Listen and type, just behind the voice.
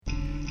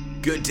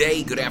Good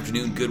day, good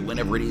afternoon, good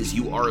whenever it is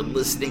you are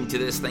listening to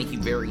this. Thank you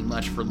very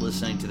much for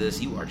listening to this.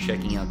 You are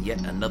checking out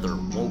yet another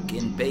Woke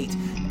and Baked.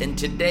 And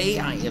today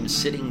I am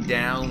sitting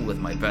down with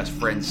my best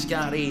friend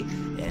Scotty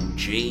and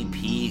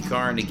JP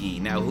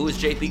Carnegie. Now, who is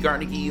JP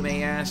Carnegie, you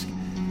may ask?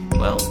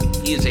 Well,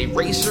 he is a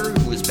racer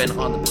who has been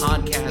on the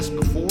podcast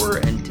before,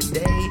 and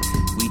today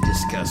we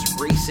discuss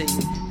racing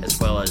as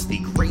well as the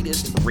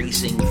greatest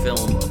racing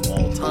film of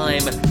all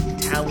time,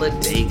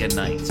 Talladega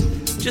Nights.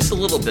 Just a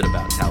little bit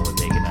about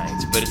Talladega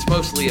Nights, but it's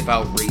mostly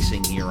about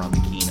racing here on the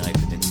Kenai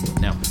Peninsula.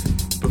 Now,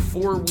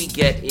 before we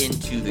get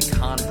into the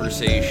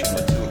conversation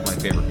with two of my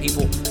favorite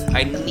people,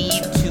 I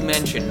need to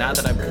mention, not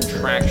that I'm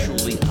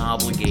contractually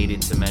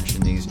obligated to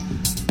mention these,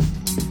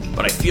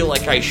 but I feel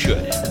like I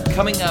should.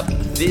 Coming up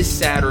this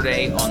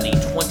Saturday on the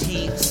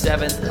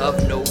 27th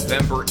of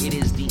November, it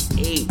is the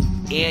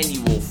 8th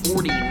annual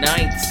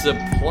 49th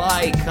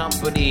Supply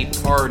Company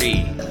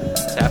Party.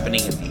 It's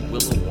happening at the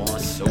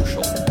Willowa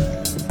Social.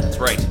 That's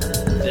right,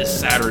 this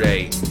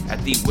Saturday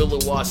at the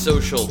Willowa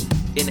Social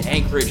in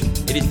Anchorage.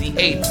 It is the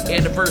 8th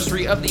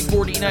anniversary of the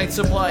 49th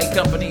Supply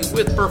Company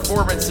with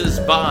performances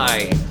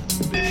by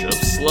Bishop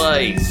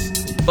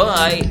Slice,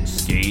 by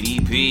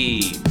Skady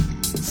P,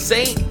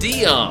 St.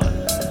 Dion,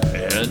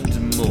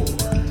 and more.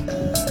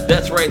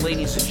 That's right,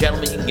 ladies and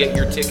gentlemen, you can get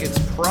your tickets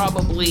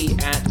probably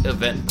at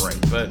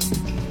Eventbrite, but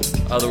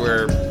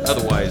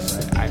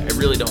otherwise, I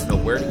really don't know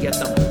where to get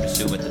them. I would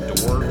assume at the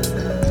door. It's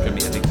going to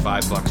be, I think,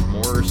 $5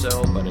 more or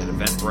so, but at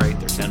Eventbrite,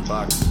 they're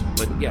 $10.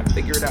 But yeah,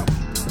 figure it out.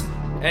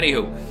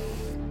 Anywho,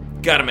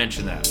 gotta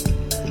mention that.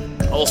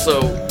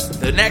 Also,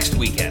 the next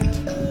weekend,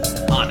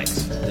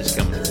 Onyx is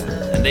coming to town,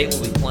 and they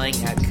will be playing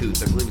at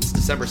Coots. I believe it's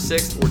December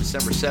 6th or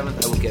December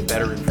 7th. I will get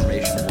better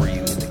information for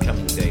you in the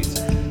coming dates.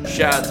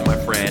 Shout out to my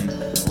friend,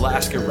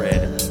 Alaska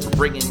Red, for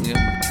bringing him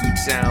to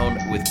town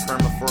with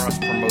Permafrost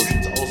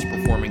Promotions. Also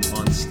performing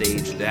on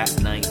stage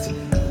that night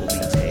will be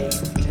Tay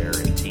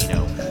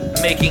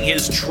Tarantino, making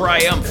his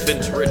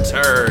triumphant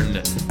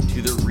return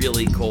to the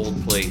really cold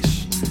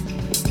place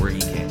where he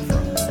came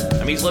from. I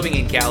mean, he's living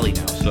in Cali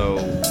now, so,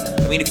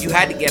 I mean, if you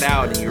had to get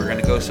out and you were going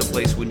to go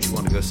someplace, wouldn't you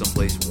want to go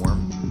someplace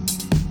warm?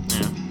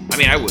 Yeah. I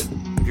mean, I would.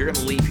 If you're going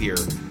to leave here,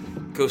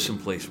 go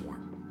someplace warm.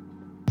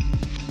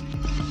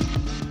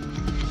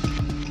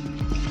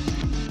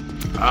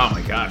 Oh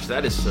my gosh,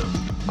 that is some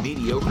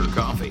mediocre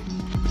coffee.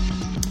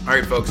 All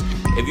right, folks,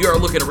 if you are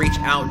looking to reach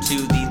out to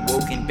the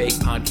Woke and Bake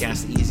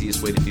podcast, the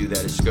easiest way to do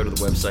that is to go to the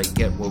website,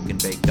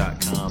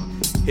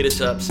 getwokeandbake.com. Hit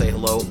us up, say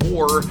hello,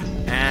 or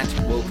at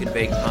Woke and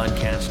Bake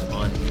Podcast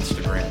on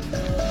Instagram.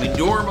 We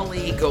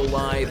normally go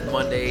live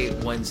Monday,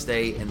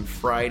 Wednesday, and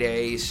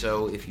Friday,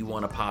 so if you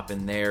want to pop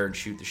in there and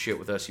shoot the shit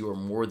with us, you are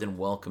more than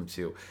welcome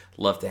to.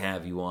 Love to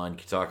have you on. You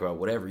can talk about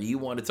whatever you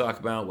want to talk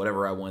about,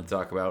 whatever I want to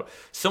talk about.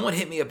 Someone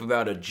hit me up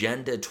about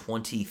Agenda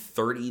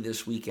 2030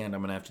 this weekend.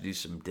 I'm going to have to do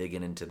some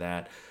digging into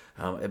that.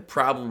 It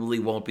probably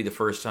won't be the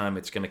first time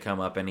it's going to come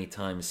up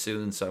anytime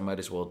soon, so I might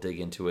as well dig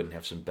into it and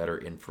have some better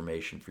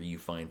information for you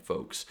fine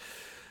folks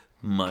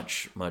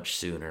much, much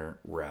sooner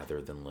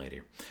rather than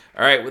later.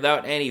 All right,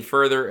 without any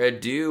further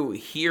ado,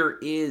 here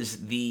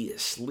is the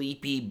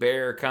Sleepy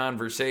Bear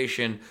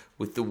conversation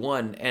with the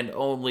one and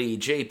only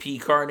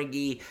JP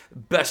Carnegie,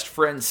 best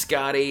friend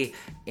Scotty,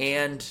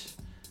 and,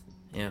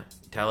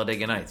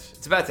 Talladega Nights.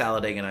 It's about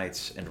Talladega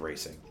Nights and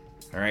racing.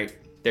 All right?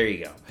 There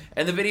you go.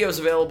 And the video is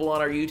available on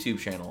our YouTube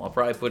channel. I'll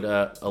probably put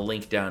a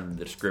link down in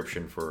the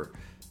description for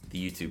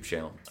the YouTube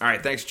channel. All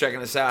right, thanks for checking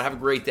this out. Have a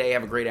great day.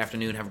 Have a great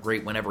afternoon. Have a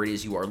great whenever it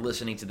is you are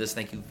listening to this.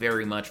 Thank you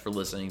very much for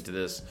listening to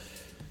this.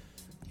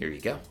 Here you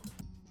go.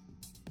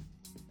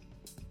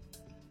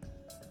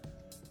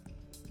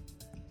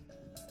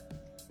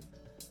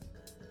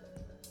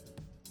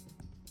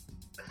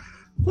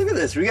 Look at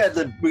this. We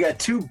got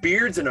two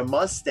beards and a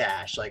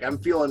mustache. Like, I'm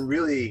feeling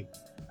really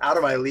out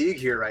of my league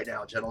here right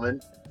now,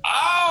 gentlemen.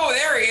 Oh,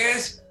 there he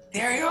is.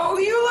 There you go.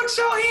 You look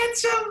so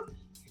handsome.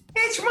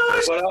 It's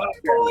Moose. What up,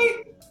 boy.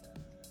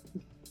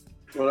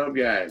 What up,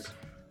 guys?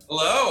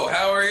 Hello.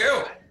 How are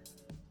you?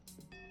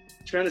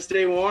 Trying to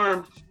stay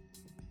warm.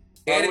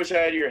 I wish I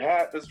had your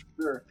hat, that's for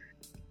sure.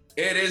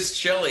 It is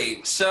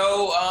chilly.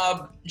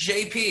 So,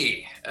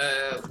 JP,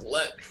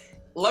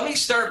 let me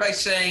start by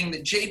saying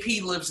that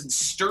JP lives in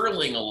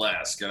Sterling,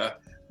 Alaska,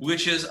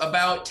 which is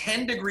about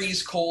 10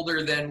 degrees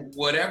colder than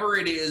whatever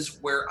it is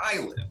where I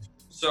live.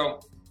 So,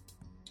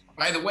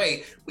 by the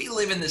way, we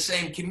live in the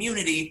same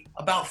community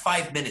about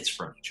 5 minutes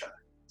from each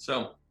other.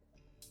 So,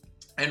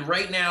 and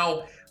right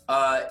now,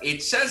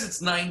 it says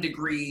it's 9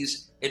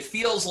 degrees. It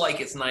feels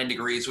like it's 9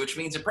 degrees, which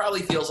means it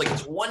probably feels like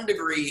it's 1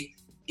 degree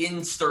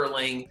in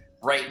Sterling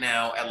right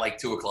now at like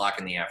 2 o'clock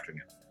in the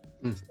afternoon.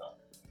 Mm. So.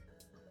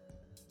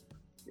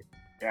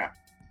 Yeah.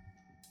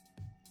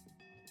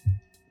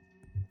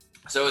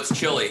 So it's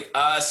chilly.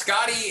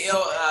 Scotty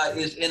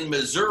is in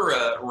Missouri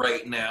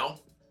right now.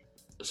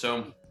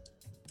 So,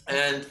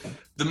 and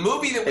the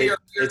movie that we are...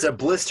 It's a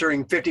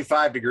blistering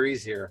 55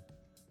 degrees here.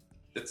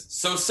 It's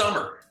so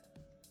summer.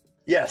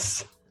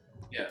 Yes.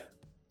 Yeah,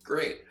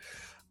 great.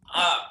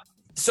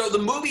 So the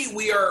movie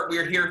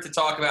we're here to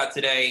talk about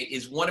today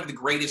is one of the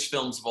greatest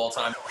films of all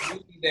time. A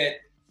movie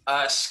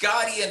that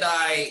Scotty and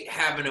I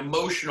have an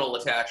emotional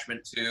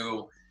attachment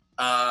to,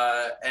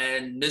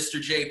 and Mr.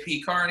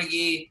 J.P.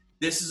 Carnegie.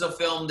 This is a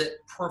film that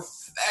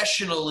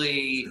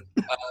professionally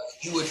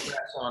you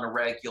address on a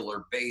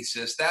regular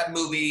basis. That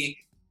movie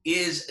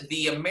is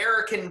the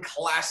American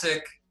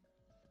classic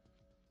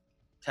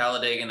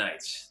Talladega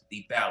Nights,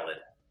 the Ballad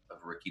of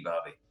Ricky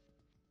Bobby.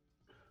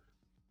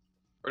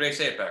 Or did I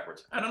say it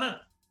backwards? I don't know.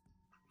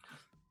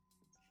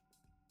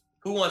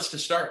 Who wants to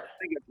start?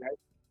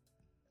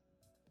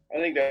 I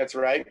think that's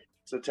right.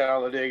 It's the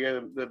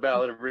Talladega, the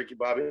Ballad of Ricky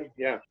Bobby.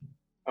 Yeah.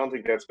 I don't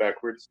think that's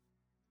backwards.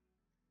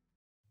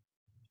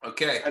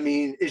 Okay. I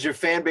mean, is your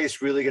fan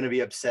base really going to be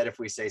upset if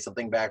we say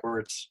something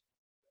backwards?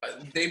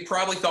 They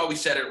probably thought we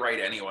said it right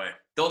anyway.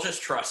 They'll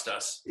just trust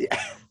us.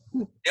 Yeah.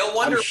 They'll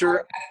wonder I'm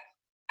sure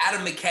why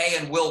Adam McKay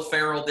and Will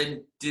Ferrell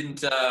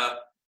didn't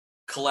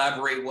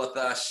collaborate with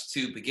us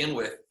to begin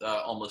with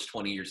almost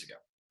 20 years ago.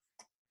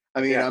 I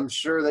mean, Yeah. I'm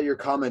sure that your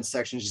comment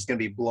section is just going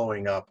to be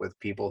blowing up with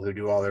people who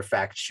do all their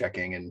fact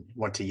checking and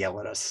want to yell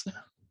at us.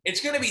 It's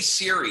going to be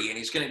Siri, and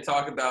he's going to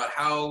talk about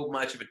how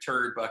much of a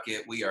turd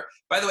bucket we are.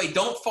 By the way,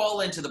 don't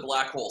fall into the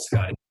black hole,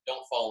 Scotty.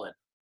 Don't fall in.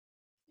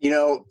 You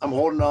know, I'm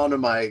holding on to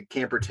my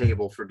camper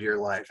table for dear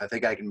life. I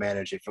think I can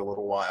manage it for a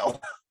little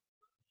while.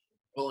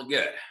 Well,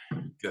 good.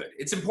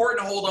 It's important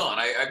to hold on.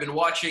 I've been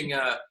watching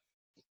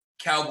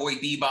Cowboy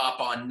Bebop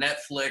on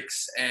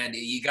Netflix, and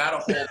you got to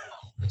hold on,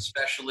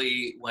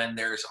 especially when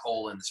there's a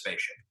hole in the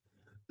spaceship.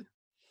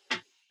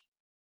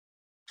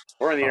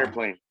 Or in the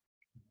airplane.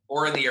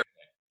 Or in the airplane.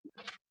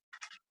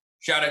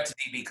 Shout out to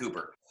DB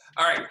Cooper.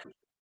 All right.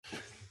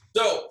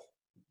 So,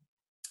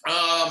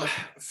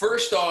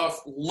 first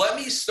off, let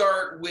me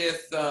start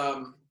with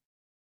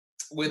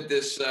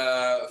this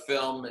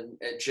film and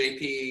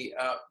JP.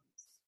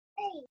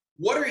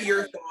 What are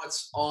your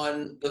thoughts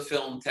on the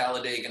film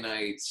Talladega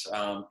Nights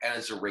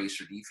as a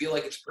racer? Do you feel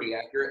like it's pretty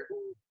accurate?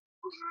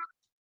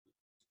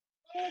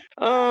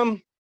 I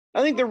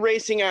think the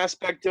racing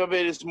aspect of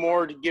it is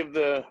more to give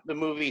the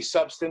movie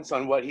substance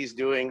on what he's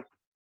doing.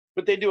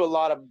 But they do a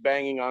lot of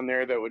banging on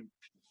there that would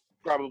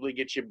probably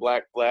get you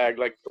black flag,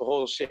 like the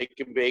whole shake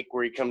and bake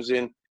where he comes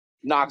in,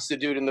 knocks the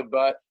dude in the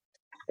butt,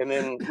 and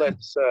then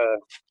lets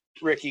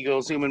Ricky go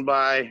zooming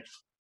by.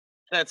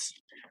 I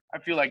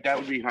feel like that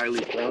would be highly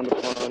frowned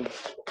upon.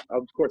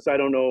 Of course, I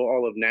don't know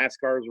all of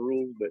NASCAR's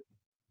rules, but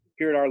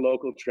here at our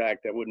local track,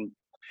 that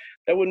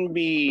wouldn't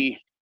be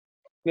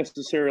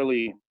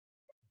necessarily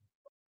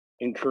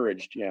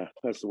encouraged. Yeah,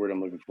 that's the word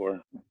I'm looking for.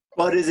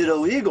 But is it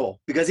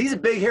illegal? Because he's a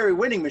big, hairy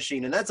winning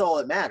machine, and that's all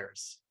that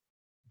matters.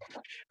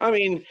 I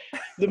mean,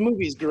 the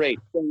movie's great.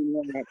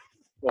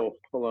 Oh,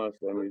 hold on.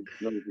 I mean,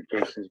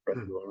 notifications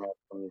probably going off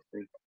on this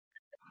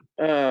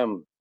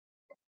thing.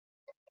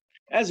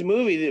 As a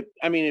movie,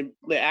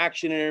 the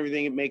action and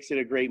everything, it makes it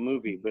a great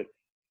movie. But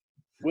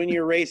when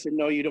you're racing,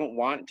 no, you don't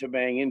want to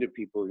bang into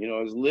people,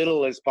 as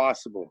little as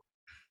possible.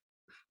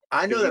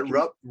 I know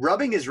that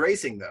rubbing is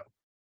racing, though.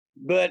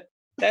 But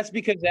that's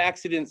because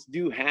accidents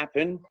do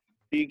happen.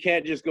 You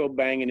can't just go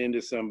banging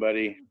into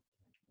somebody.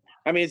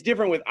 I mean, it's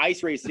different with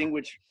ice racing,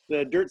 which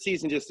the dirt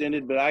season just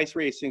ended, but ice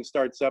racing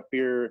starts up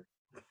here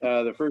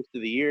the first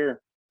of the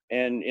year.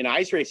 And in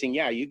ice racing,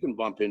 yeah, you can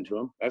bump into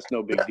them. That's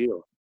no big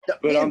deal.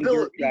 But Bill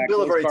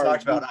have already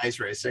talked about ice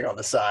racing on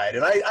the side.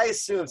 And I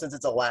assume since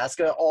it's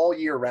Alaska, all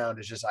year round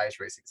is just ice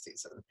racing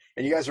season.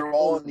 And you guys are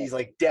all in these,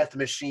 like, death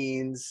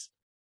machines.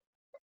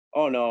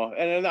 Oh, no.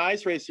 And the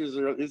ice racers,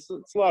 it's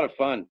a lot of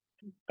fun.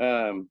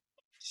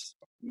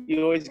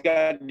 You always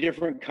got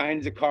different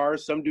kinds of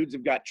cars. Some dudes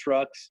have got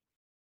trucks.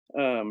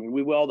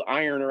 We weld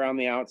iron around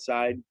the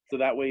outside, so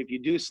that way if you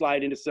do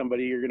slide into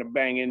somebody, you're going to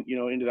bang in,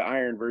 into the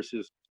iron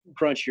versus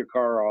crunch your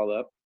car all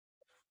up.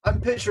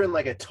 I'm picturing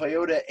like a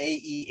Toyota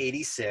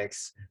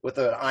AE86 with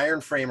an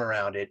iron frame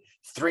around it,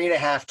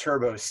 3.5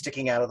 turbos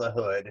sticking out of the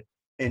hood,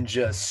 and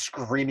just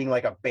screaming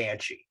like a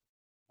banshee.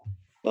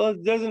 Well,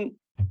 it doesn't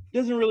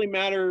really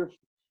matter.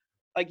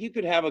 Like, you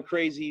could have a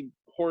crazy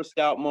horsed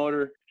out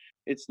motor.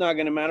 It's not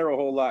going to matter a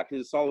whole lot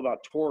because it's all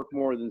about torque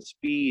more than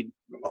speed,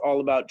 all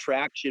about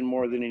traction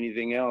more than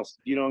anything else.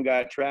 You don't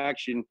got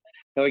traction.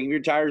 Like, if your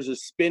tires are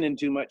spinning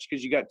too much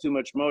because you got too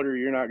much motor,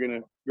 you're not going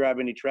to grab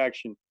any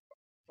traction.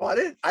 Well,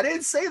 I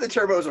didn't say the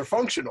turbos are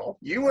functional.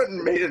 You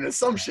wouldn't made an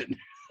assumption.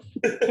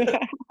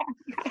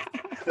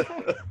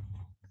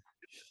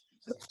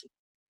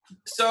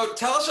 So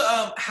tell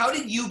us, how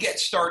did you get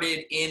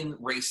started in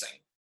racing?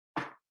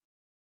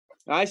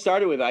 I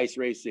started with ice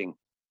racing.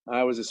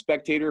 I was a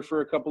spectator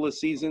for a couple of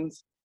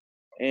seasons,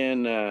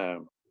 and the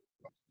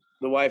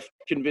wife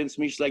convinced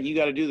me. She's like, you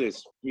got to do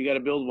this. You got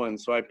to build one.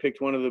 So I picked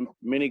one of the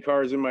mini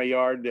cars in my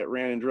yard that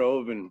ran and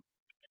drove, and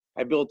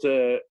I built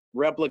a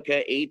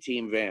replica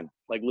A-Team van,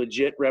 like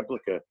legit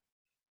replica.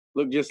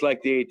 Looked just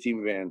like the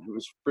A-Team van. It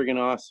was friggin'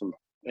 awesome.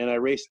 And I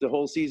raced the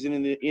whole season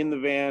in the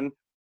van,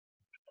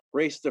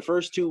 raced the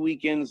first 2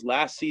 weekends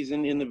last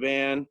season in the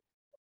van,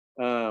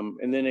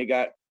 and then it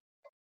got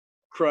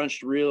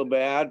crunched real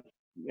bad.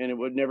 and it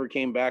would never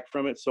came back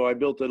from it. So I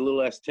built a little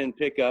S10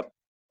 pickup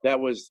that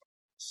was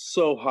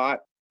so hot.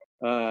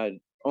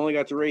 Only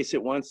got to race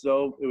it once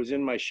though. It was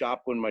in my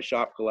shop when my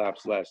shop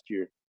collapsed last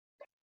year.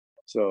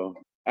 So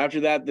after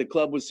that, the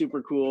club was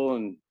super cool,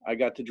 and I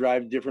got to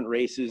drive different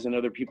races in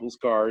other people's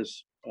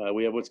cars.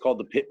 We have what's called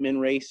the Pitman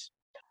race,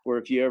 where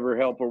if you ever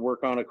help or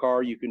work on a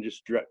car, you can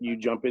just you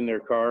jump in their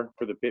car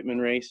for the Pitman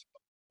race.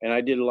 And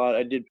I did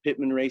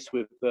Pitman race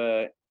with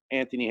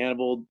Anthony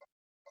Hanvold's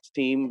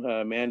team,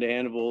 Amanda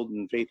Hanvold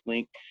and Faith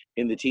Link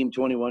in the Team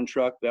 21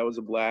 truck. That was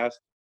a blast.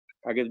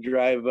 I got to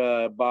drive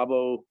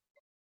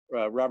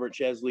Robert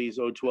Chesley's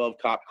 012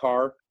 cop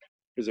car.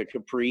 It was a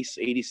Caprice,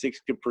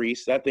 86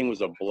 Caprice. That thing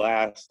was a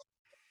blast.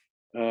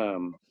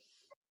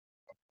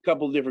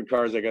 Couple of different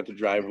cars I got to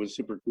drive. Was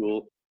super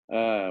cool.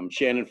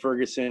 Shannon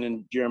Ferguson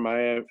and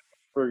Jeremiah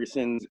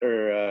Ferguson's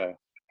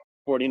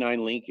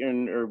 49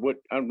 Lincoln, or what,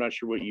 I'm not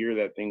sure what year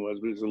that thing was,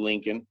 but it was a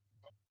Lincoln.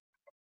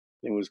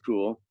 Thing was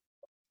cool.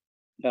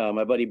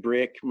 My buddy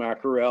Brick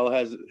Mackerel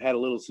had a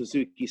little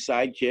Suzuki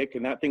Sidekick,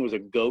 and that thing was a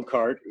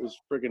go-kart. It was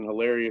freaking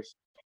hilarious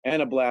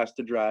and a blast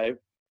to drive.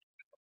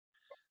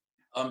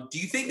 Do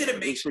you think that it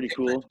makes pretty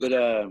cool? But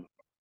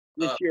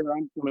this year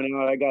I'm coming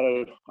out. I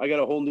got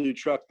a whole new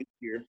truck this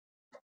year.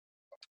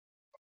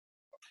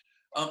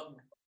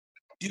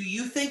 Do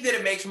you think that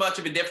it makes much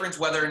of a difference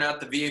whether or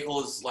not the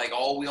vehicle is like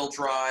all-wheel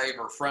drive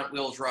or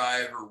front-wheel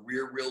drive or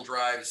rear-wheel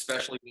drive,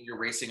 especially when you're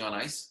racing on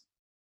ice?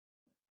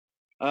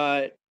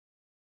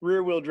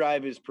 Rear-wheel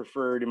drive is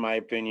preferred, in my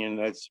opinion.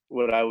 That's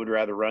what I would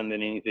rather run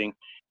than anything,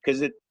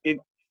 because it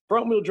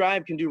front-wheel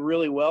drive can do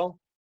really well,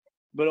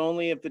 but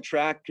only if the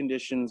track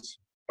conditions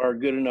are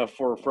good enough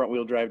for a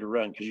front-wheel drive to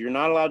run, because you're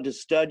not allowed to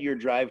stud your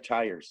drive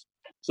tires.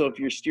 So if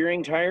your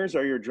steering tires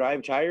are your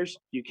drive tires,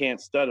 you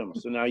can't stud them.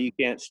 So now you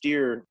can't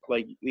steer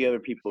like the other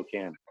people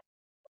can.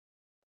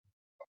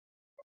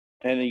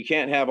 And you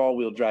can't have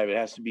all-wheel drive. It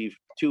has to be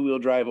two-wheel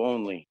drive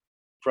only,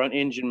 front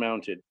engine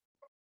mounted.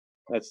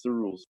 That's the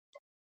rules.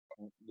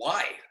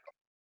 Why?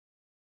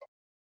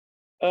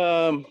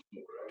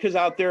 Because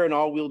out there an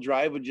all-wheel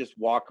drive would just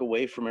walk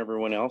away from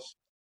everyone else.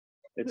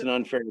 It's an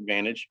unfair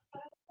advantage.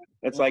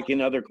 It's like in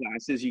other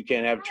classes, you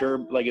can't have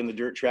like in the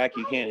dirt track,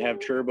 you can't have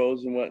turbos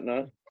and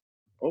whatnot.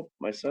 Oh,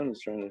 my son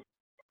is trying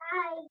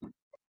to.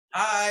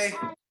 Hi.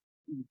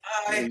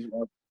 Hi.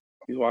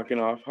 He's walking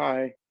off.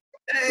 Hi.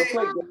 Hey.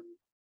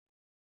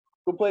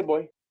 Go play,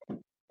 boy.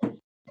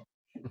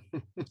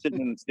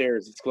 Sitting on the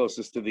stairs. It's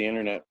closest to the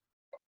internet.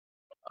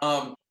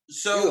 You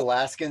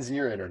Alaskans and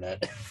your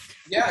internet.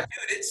 Yeah,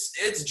 dude, it's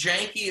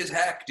janky as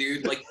heck,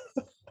 dude. Like,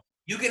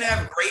 you can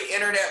have great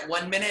internet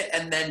 1 minute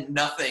and then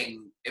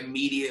nothing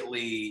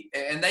immediately,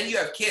 and then you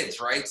have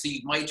kids, right? So you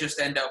might just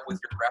end up with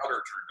your router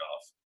turned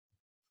off.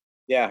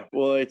 Yeah,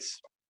 well,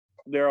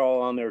 they're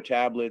all on their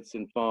tablets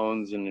and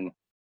phones, and it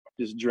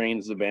just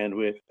drains the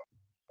bandwidth.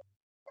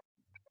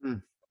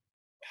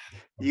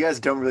 You guys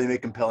don't really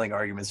make compelling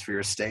arguments for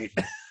your state.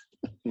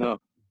 No.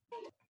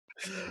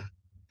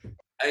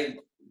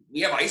 We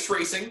have ice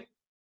racing.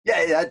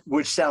 Yeah,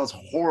 which sounds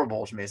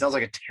horrible to me. It sounds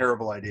like a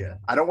terrible idea.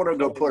 I don't want to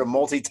go put a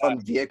multi-ton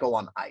vehicle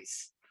on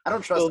ice. I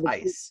don't trust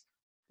ice.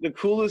 The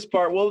coolest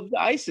part, well, the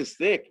ice is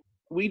thick.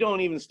 We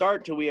don't even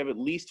start till we have at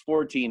least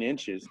 14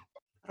 inches.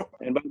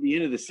 And by the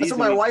end of the season... That's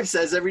what my wife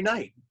says every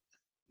night.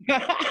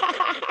 Nice.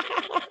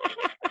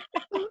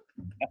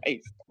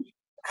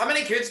 How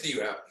many kids do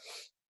you have?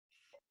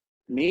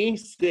 Me,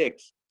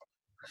 6.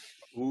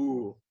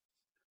 Ooh.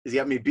 He's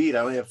got me beat. I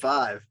only have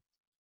 5.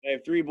 I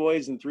have 3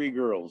 boys and 3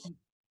 girls.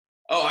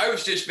 Oh, I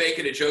was just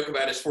making a joke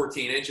about his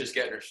 14 inches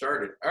getting her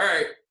started. All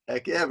right.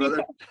 Heck yeah,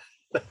 brother.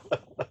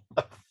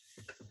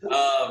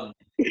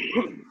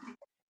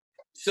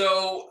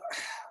 So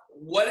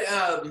what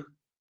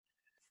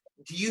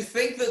do you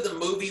think that the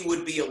movie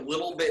would be a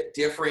little bit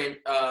different,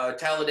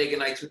 Talladega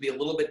Nights would be a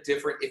little bit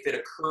different if it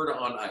occurred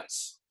on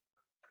ice?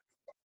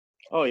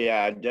 Oh,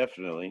 yeah,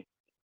 definitely.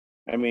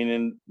 I mean,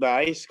 and the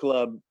ice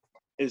club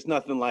is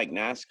nothing like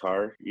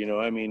NASCAR, you know.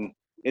 I mean,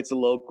 it's a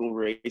local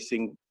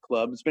racing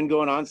club. It's been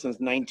going on since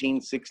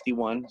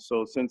 1961.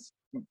 So since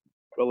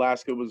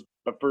Alaska was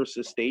a first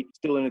estate,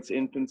 still in its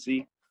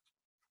infancy.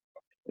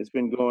 It's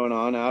been going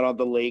on out on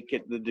the lake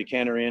at the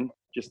Decanter Inn,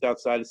 just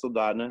outside of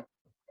Soldotna.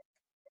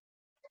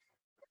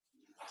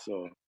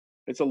 So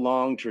it's a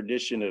long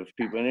tradition of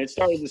people. And it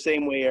started the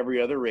same way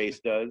every other race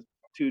does.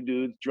 2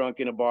 dudes drunk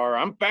in a bar.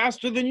 I'm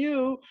faster than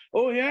you.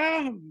 Oh,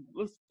 yeah?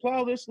 Let's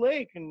plow this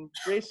lake and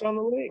race on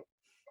the lake.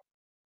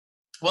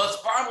 Well,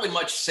 it's probably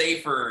much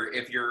safer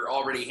if you're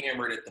already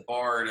hammered at the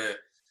bar to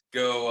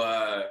go.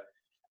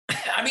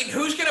 I mean,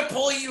 who's going to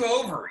pull you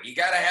over? You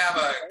got to have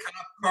a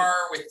cop car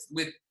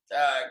with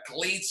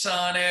cleats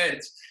on it.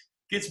 It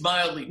gets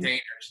mildly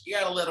dangerous. You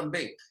got to let them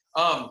be.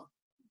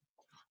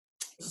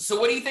 So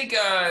what do you think,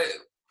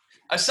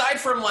 aside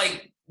from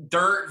like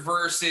dirt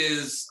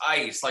versus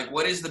ice, like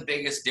what is the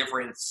biggest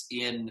difference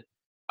in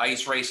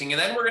ice racing?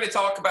 And then we're going to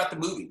talk about the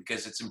movie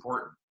because it's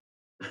important.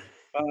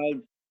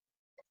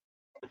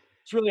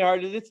 It's really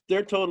hard.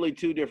 They're totally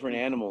 2 different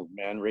animals,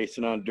 man.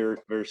 Racing on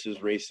dirt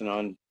versus racing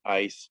on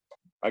ice.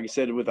 like I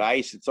said, with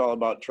ice, it's all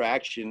about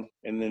traction,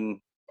 and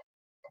then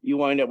you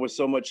wind up with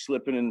so much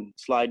slipping and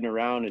sliding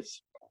around.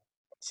 It's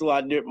a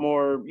lot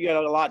more. You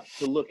got a lot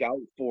to look out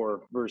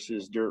for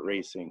versus dirt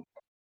racing.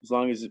 As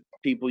long as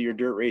people you're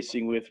dirt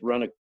racing with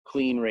run a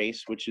clean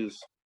race, which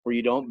is where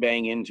you don't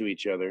bang into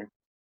each other,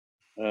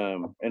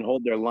 and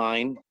hold their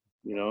line,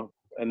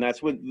 and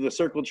that's with the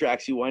circle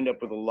tracks. You wind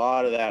up with a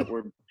lot of that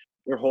where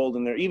they're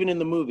holding their, even in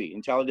the movie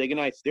in Talladega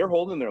Nights, they're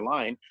holding their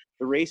line.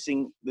 The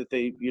racing that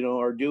they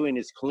are doing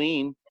is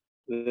clean,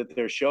 that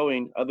they're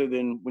showing, other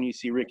than when you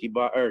see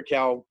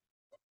Cal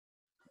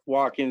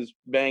Watkins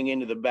bang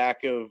into the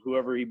back of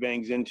whoever he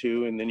bangs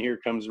into, and then here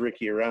comes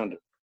Ricky around it,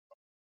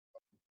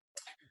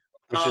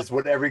 which is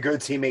what every good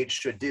teammate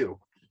should do.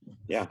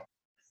 Yeah.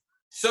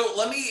 So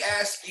let me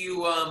ask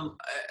you,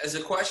 as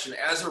a question,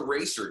 as a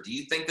racer, do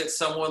you think that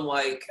someone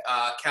like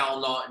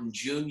Cal Naughton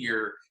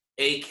Jr.,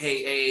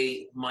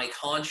 aka Mike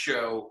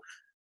Honcho,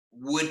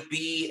 would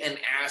be an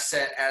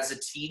asset as a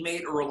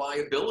teammate or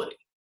reliability?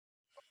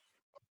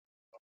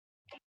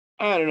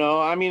 I don't know.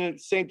 I mean, at the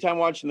same time,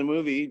 watching the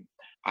movie,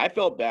 I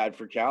felt bad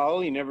for Cal.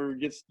 He never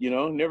gets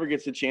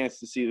a chance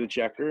to see the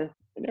checker.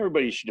 And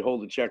everybody should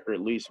hold the checker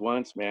at least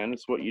once, man.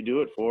 It's what you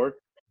do it for.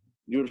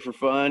 Do it for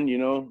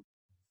fun,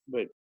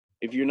 But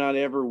if you're not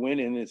ever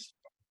winning,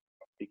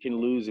 it can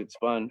lose its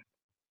fun.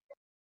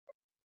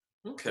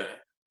 Okay.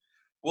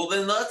 Well,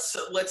 then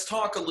let's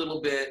talk a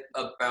little bit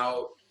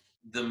about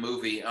the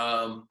movie.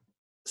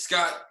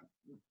 Scott,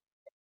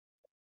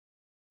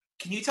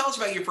 can you tell us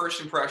about your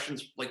first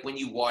impressions, like when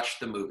you watched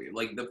the movie,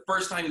 like the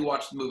first time you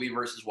watched the movie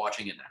versus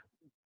watching it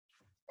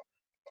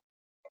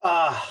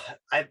now?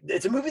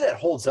 It's a movie that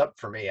holds up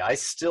for me. I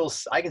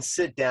can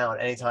sit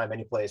down anytime,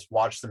 any place,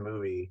 watch the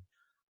movie,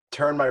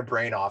 turn my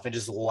brain off, and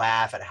just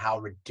laugh at how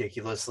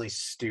ridiculously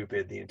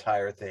stupid the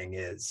entire thing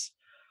is.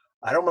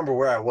 I don't remember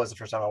where I was the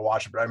first time I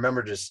watched it, but I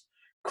remember just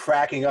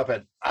cracking up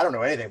at, I don't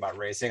know anything about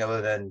racing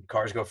other than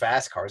cars go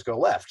fast, cars go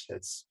left.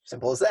 It's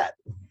simple as that.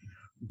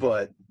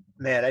 But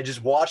man, I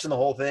just watching the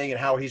whole thing and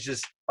how he's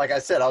just, like I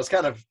said, I was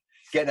kind of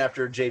getting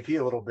after JP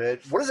a little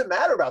bit. What does it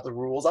matter about the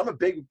rules? I'm a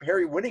big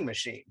hairy winning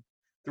machine.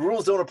 The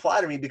rules don't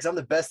apply to me because I'm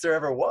the best there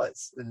ever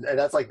was. And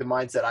that's like the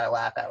mindset I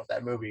laugh at with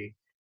that movie.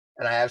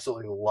 And I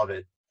absolutely love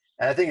it.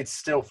 And I think it's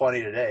still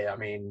funny today. I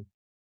mean,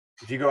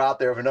 if you go out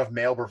there with enough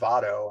male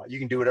bravado, you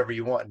can do whatever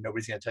you want and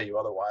nobody's going to tell you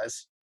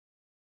otherwise.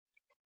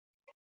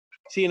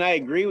 See, and I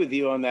agree with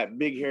you on that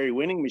big hairy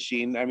winning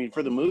machine. I mean,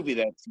 for the movie,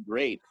 that's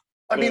great.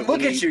 I mean,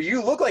 look at you.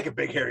 You look like a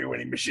big hairy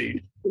winning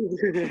machine.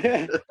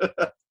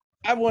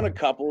 I've won a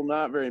couple,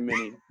 not very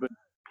many, but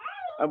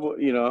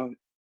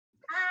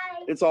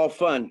it's all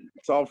fun.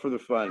 It's all for the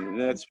fun. And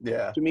that's,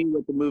 to me,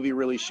 what the movie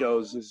really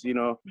shows is,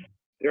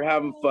 they're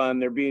having fun.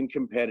 They're being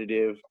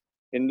competitive.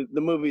 And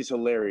the movie's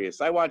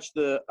hilarious. I watched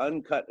the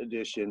uncut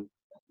edition,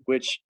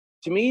 which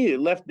to me,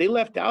 they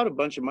left out a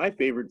bunch of my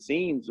favorite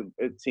scenes,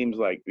 it seems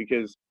like,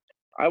 because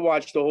I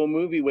watched the whole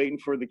movie waiting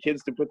for the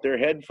kids to put their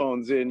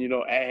headphones in,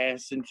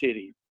 ass and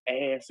titties.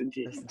 And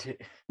it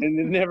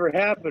never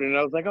happened. And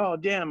I was like, oh,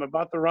 damn, I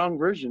bought the wrong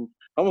version.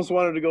 I almost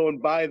wanted to go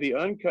and buy the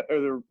uncut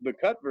or the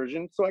cut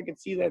version so I could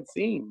see that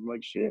scene. I'm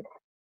like, shit.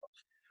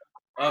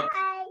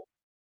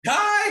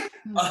 Hi!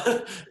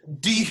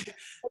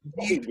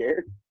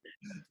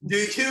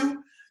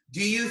 Do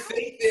you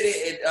think that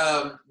it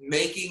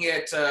making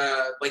it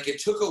like it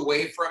took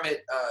away from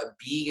it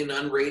being an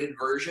unrated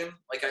version?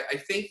 Like I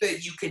think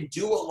that you can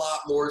do a lot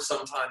more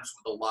sometimes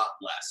with a lot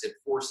less. It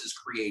forces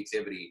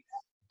creativity,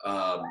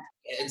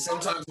 and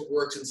sometimes it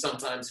works and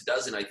sometimes it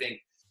doesn't. I think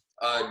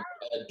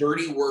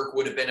Dirty Work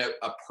would have been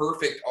a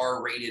perfect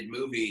R-rated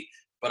movie,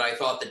 but I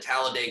thought the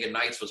Talladega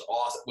Nights was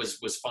awesome,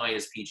 was fine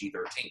as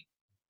PG-13.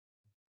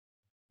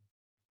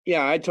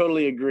 Yeah, I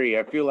totally agree.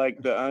 I feel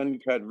like the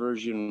uncut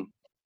version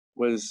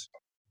was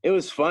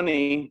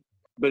funny,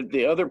 but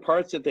the other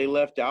parts that they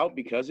left out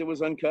because it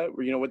was uncut,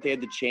 where what they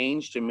had to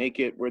change to make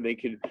it where they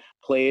could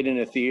play it in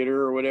a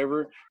theater or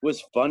whatever,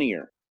 was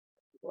funnier.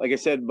 Like I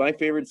said, my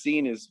favorite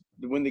scene is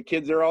when the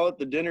kids are all at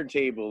the dinner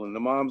table and the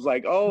mom's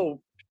like,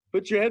 "Oh,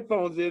 put your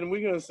headphones in and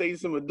we're gonna say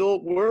some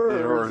adult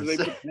words." And they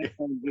put the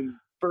headphones in.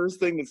 First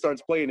thing that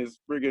starts playing is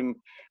friggin'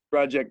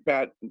 Project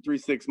Pat and 3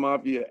 6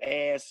 Mafia,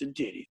 ass and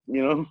titties,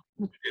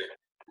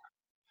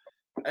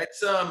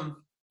 It's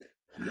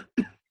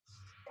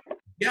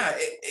yeah,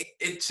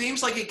 it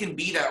seems like it can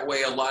be that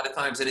way a lot of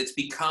times, and it's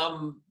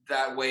become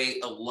that way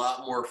a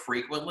lot more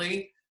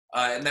frequently,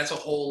 and that's a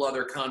whole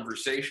other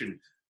conversation.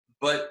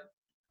 But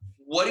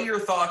what are your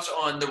thoughts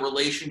on the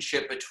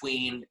relationship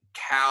between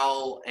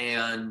Cal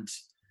and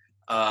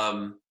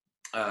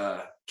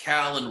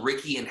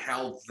Ricky, and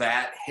how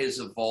that has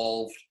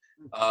evolved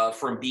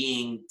from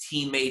being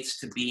teammates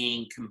to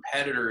being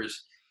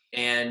competitors?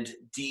 And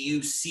do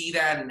you see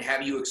that, and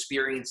have you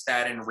experienced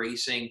that in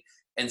racing?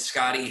 And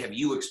Scotty, have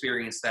you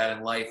experienced that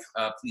in life?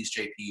 Please,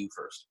 JP, you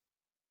first.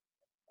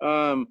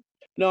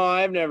 No,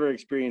 I've never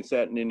experienced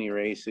that in any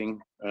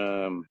racing.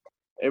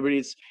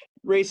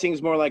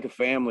 Racing's more like a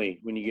family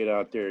when you get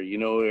out there.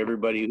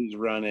 Everybody who's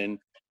running.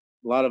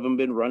 A lot of them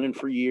been running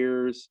for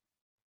years.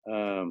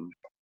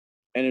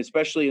 And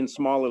especially in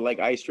smaller, like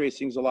ice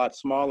racing's a lot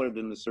smaller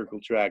than the circle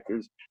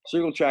tractors.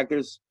 Circle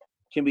tractors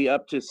can be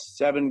up to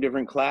 7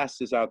 different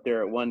classes out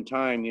there at one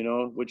time, you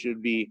know, which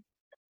would be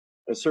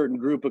a certain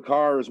group of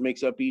cars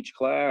makes up each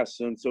class.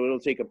 And so it'll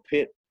take a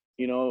pit,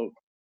 you know,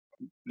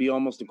 be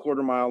almost a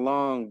quarter mile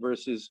long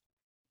versus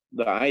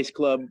the ice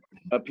club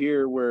up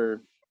here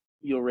where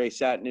you'll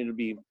race at and it'll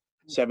be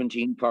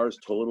 17 cars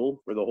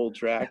total for the whole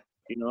track,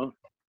 you know.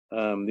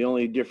 The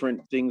only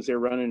different things they're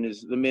running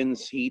is the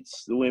men's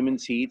heats, the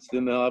women's heats,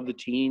 then they'll have the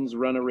teens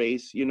run a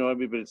race, you know what I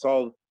mean? But it's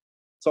all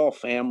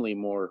family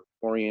more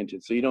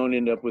oriented. So you don't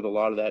end up with a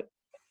lot of that,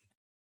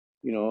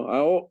 you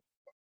know,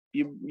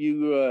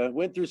 you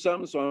went through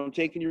something, so I'm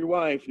taking your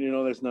wife, you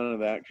know, there's none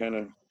of that kind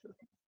of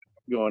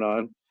going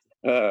on.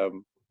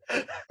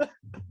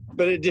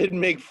 But it did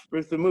make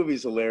the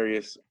movie's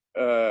hilarious.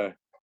 Okay.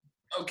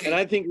 And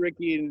I think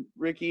Ricky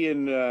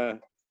and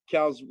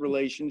Cal's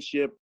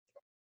relationship,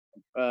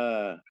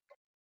 I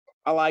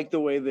like the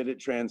way that it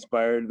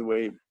transpired, the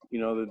way, you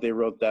know, that they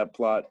wrote that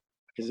plot,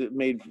 because it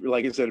made,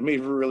 like I said, it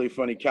made for really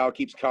funny. Cal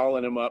keeps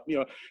calling him up, you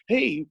know,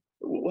 hey,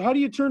 how do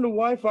you turn the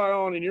Wi-Fi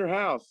on in your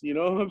house? You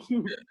know,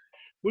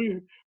 what are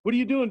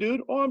you doing,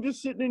 dude? Oh, I'm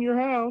just sitting in your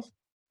house.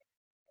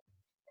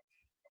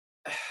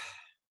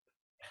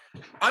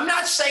 I'm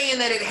not saying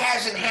that it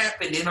hasn't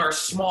happened in our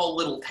small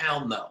little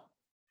town, though.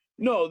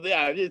 No,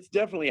 yeah, it's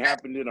definitely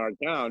happened in our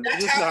town.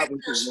 That's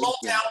happened in our small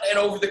town, and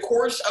over the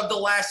course of the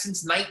last,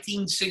 since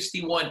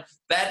 1961,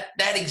 that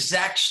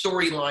exact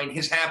storyline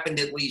has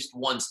happened at least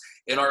once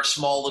in our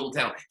small little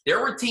town. There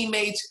were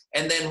teammates,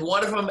 and then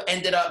one of them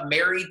ended up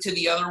married to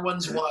the other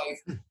one's wife.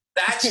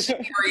 That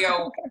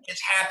scenario has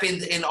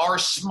happened in our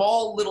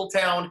small little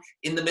town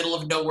in the middle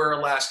of nowhere,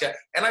 Alaska.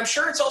 And I'm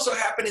sure it's also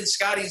happened in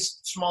Scotty's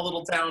small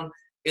little town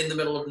in the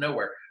middle of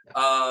nowhere,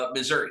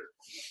 Missouri.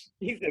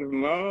 He said,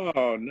 no.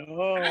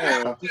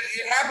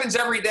 It happens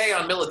every day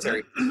on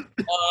military.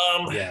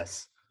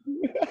 Yes.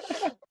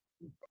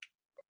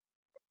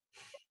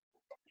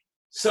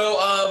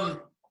 So,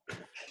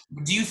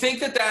 do you think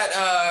that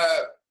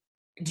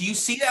do you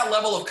see that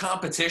level of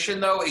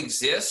competition, though,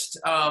 exist?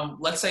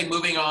 Let's say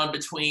moving on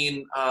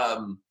between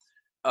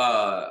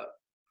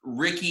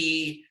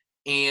Ricky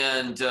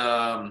and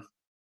Jean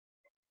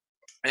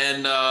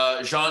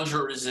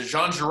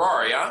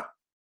Girard, yeah?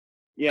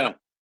 Yeah.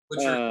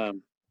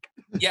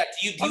 Yeah.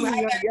 Do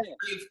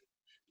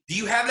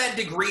you have that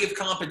degree of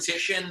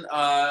competition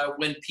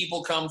when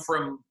people come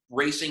from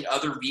racing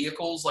other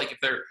vehicles? Like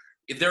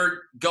if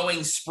they're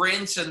going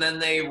sprints and then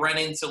they run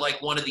into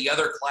like one of the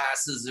other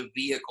classes of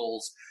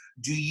vehicles,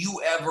 do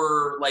you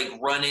ever like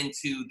run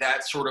into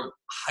that sort of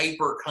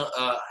hyper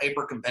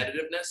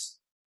competitiveness?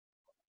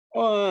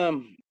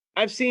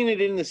 I've seen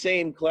it in the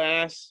same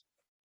class.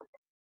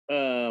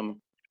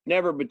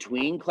 Never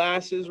between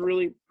classes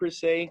really per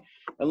se,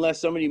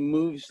 unless somebody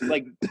moves,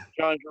 like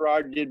Jean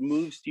Girard did,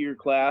 moves to your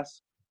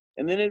class.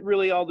 And then it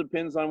really all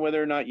depends on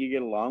whether or not you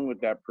get along with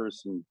that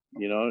person.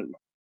 You know,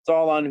 it's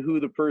all on who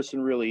the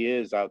person really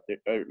is out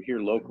there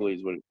here locally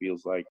is what it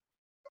feels like.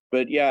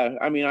 But yeah,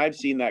 I mean, I've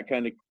seen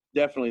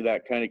definitely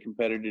that kind of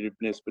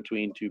competitiveness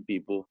between two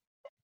people,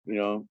 you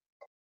know,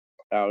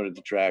 out at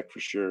the track for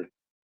sure.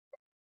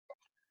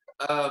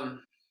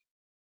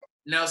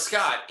 Now,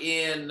 Scott,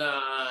 in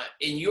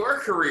your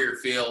career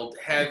field,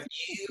 have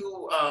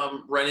you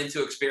run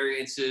into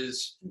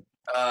experiences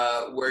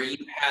where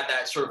you've had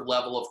that sort of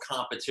level of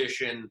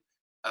competition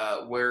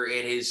where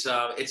it's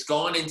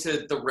gone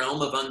into the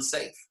realm of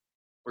unsafe,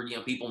 where you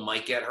know people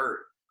might get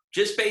hurt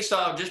just based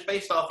off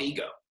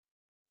ego?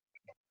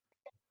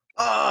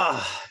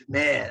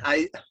 Man,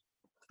 I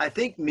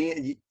think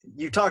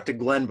you talked to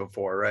Glenn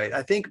before, right?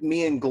 I think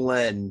me and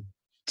Glenn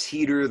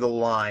teeter the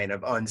line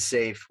of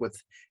unsafe with,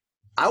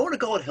 I want to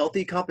call it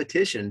healthy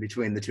competition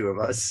between the two of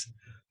us.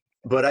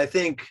 But I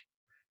think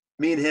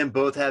me and him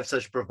both have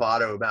such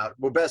bravado about,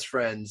 we're best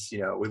friends, you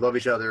know, we love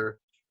each other,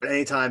 but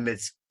anytime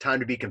it's time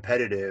to be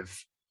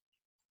competitive,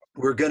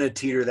 we're going to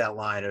teeter that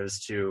line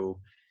as to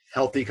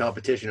healthy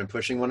competition and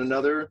pushing one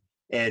another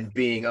and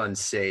being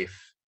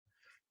unsafe.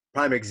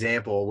 Prime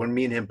example, when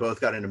me and him both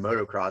got into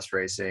motocross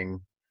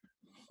racing,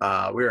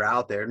 we were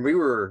out there and we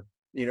were,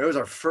 you know, it was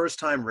our first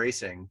time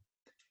racing.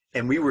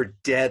 And we were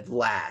dead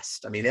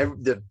last. I mean,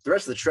 the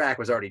rest of the track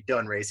was already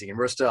done racing, and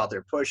we're still out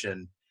there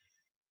pushing.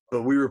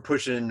 But we were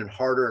pushing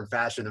harder and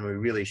faster than we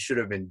really should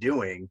have been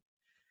doing,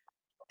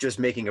 just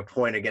making a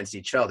point against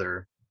each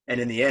other. And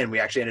in the end,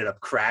 we actually ended up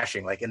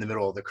crashing, like in the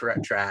middle of the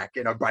correct track,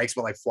 and our bikes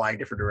went like flying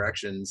different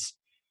directions.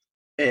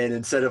 And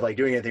instead of like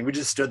doing anything, we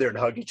just stood there and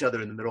hugged each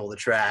other in the middle of the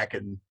track.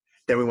 And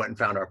then we went and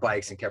found our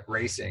bikes and kept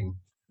racing.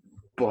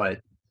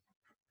 But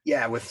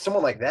yeah, with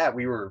someone like that,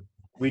 we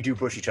do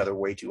push each other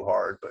way too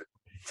hard. But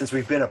since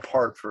we've been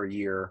apart for a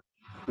year,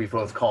 we've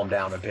both calmed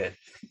down a bit.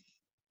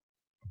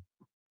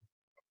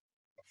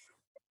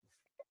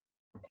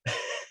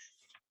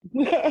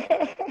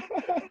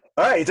 All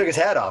right, he took his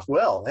hat off.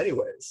 Well,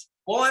 anyways.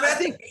 Well, I'm at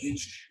the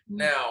beach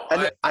now.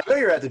 I know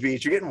you're at the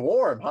beach. You're getting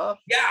warm, huh?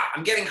 Yeah,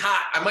 I'm getting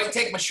hot. I might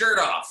take my shirt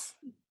off.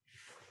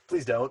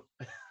 Please don't.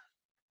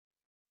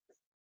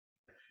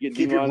 Get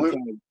Keep your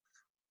blue.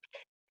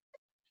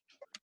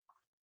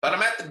 But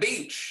I'm at the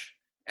beach,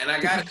 and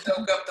I got to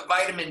soak up the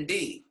vitamin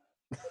D.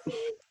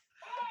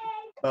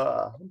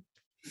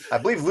 I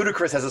believe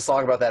Ludacris has a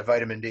song about that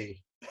vitamin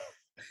D.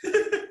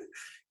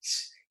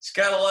 He's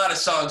got a lot of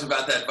songs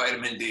about that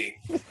vitamin D.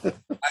 I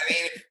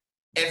mean,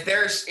 if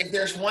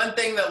there's one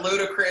thing that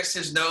Ludacris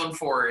is known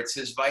for, it's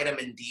his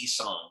vitamin D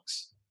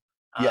songs.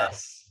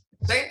 Yes.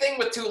 Same thing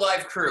with Two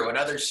Live Crew,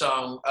 another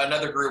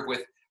group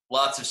with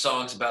lots of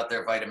songs about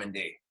their vitamin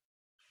D.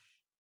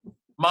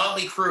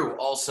 Motley Crue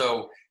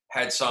also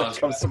had songs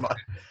That comes to mind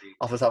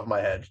off the top of my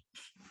head.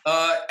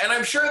 And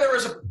I'm sure there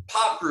was a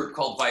pop group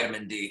called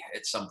Vitamin D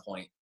at some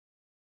point.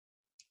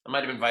 It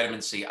might have been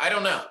Vitamin C. I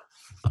don't know.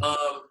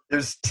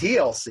 There's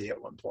TLC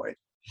at one point.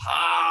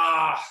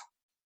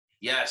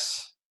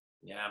 Yes.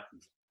 Yeah.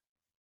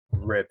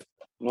 Rip.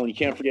 Well, you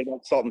can't forget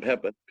about Salt and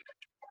Pepper.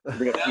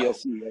 Bring up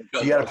TLC.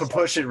 Right? You got to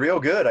push it real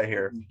good, I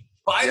hear.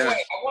 By the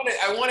way,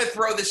 I want to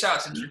throw this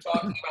out since you're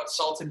talking about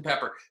Salt and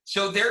Pepper.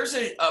 So there's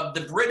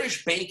the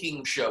British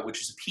Baking Show, which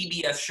is a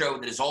PBS show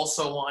that is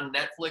also on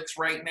Netflix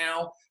right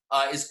now,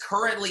 is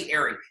currently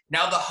airing.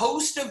 Now, the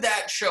host of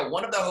that show,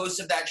 one of the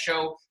hosts of that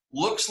show,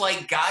 looks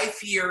like Guy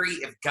Fieri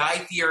if Guy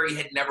Fieri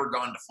had never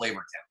gone to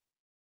Flavortown.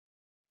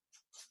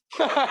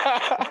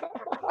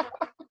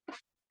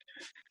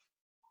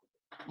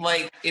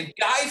 Like, if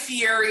Guy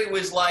Fieri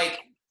was like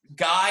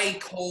Guy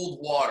Cold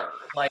Water,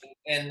 like,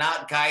 and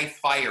not Guy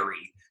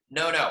Fiery.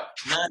 No, not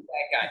that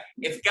guy.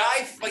 If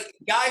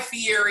Guy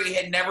Fieri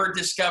had never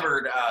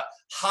discovered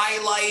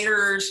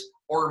highlighters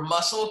or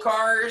muscle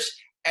cars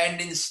and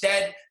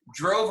instead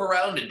drove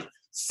around in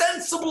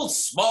sensible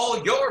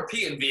small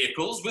European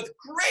vehicles with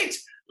great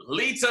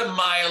liter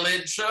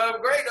mileage,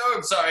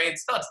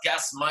 it's not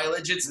gas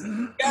mileage, it's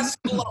gas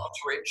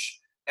kilometerage.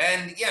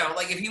 And,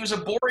 like if he was a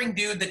boring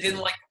dude that didn't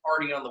like to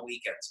party on the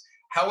weekends.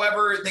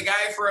 However, the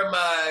guy from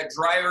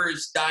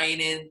Drivers,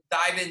 Drive-Ins,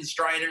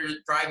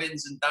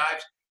 and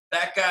Dives,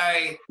 that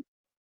guy,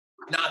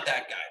 not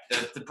that guy,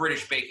 the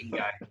British baking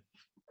guy,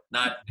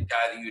 not the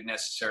guy that you'd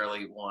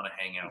necessarily want to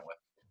hang out with.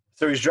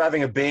 So he's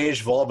driving a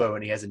beige Volvo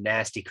and he has a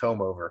nasty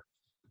comb over.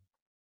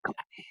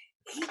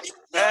 He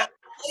has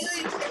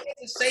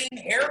the same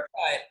haircut,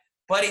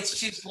 but it's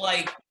just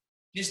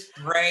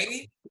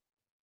gray.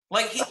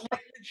 Like, he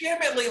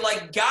legitimately,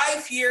 like Guy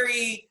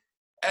Fieri,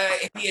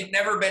 if he had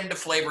never been to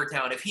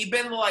Flavortown, if he'd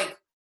been like,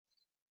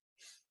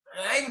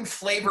 not even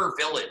Flavor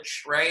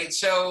Village, right?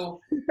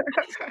 So,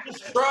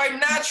 try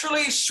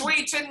naturally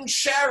sweetened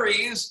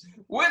cherries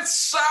with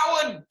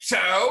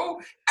sourdough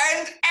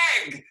and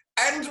egg,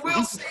 and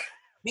we'll see.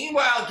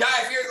 Meanwhile,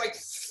 Guy Fieri's like,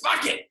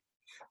 fuck it,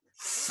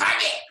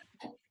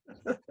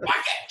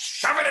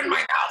 shove it in my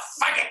mouth,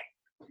 fuck it.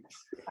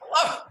 I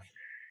love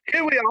it.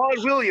 Here we are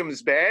at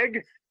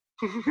Williamsburg.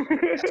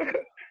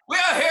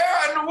 We're here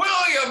in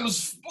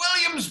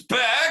Williamsburg,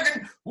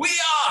 and we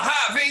are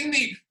having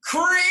the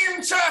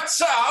cream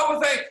tartare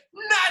with a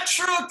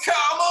natural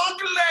caramel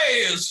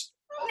glaze.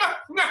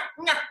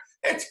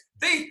 It's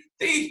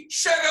the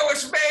sugar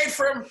was made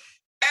from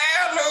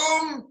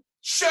heirloom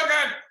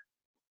sugar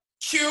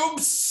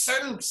cubes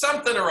and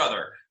something or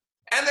other,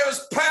 and it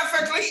was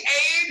perfectly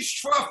aged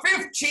for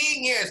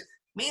 15 years.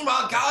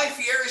 Meanwhile, Guy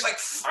Fieri's like,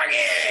 fuck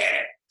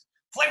it,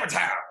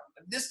 Flavortown.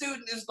 This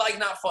dude is like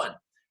not fun.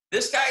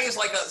 This guy is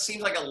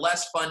seems like a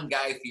less fun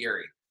Guy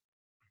Fieri.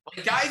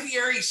 Like, Guy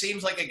Fieri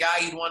seems like a guy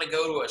you'd want to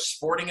go to a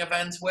sporting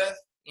event with.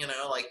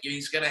 Like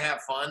he's gonna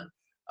have fun.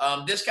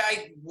 This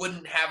guy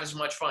wouldn't have as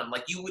much fun.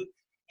 Like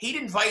he'd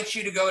invite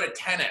you to go to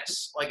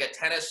tennis, like a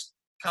tennis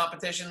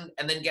competition,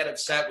 and then get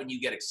upset when you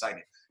get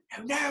excited.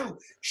 No,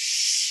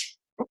 shh.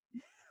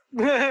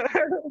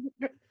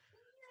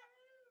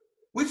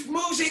 Which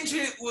moves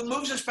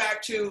us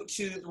back to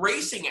the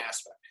racing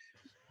aspect.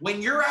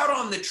 When you're out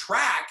on the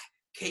track,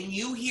 can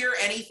you hear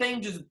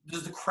anything?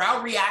 Does the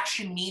crowd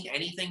reaction mean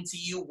anything to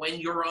you when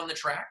you're on the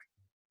track?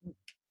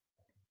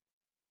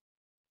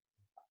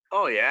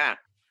 Oh, yeah.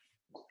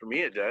 For me,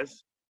 it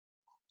does.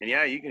 And,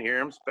 yeah, you can hear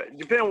them.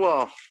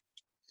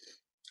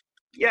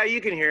 Yeah,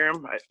 you can hear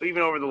them.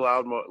 Even over the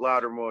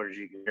louder motors,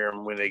 you can hear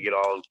them when they get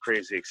all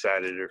crazy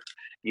excited. Or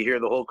you hear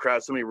the whole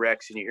crowd, somebody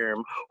wrecks, and you hear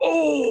them,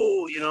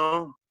 oh,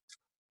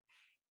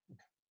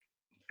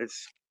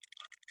 It's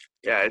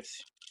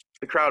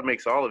the crowd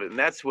makes all of it, and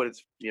that's what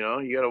it's. You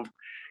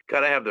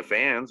gotta have the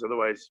fans,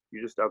 otherwise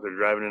you're just out there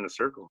driving in a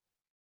circle.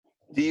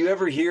 Do you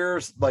ever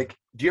hear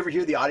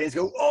the audience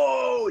go,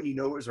 oh, and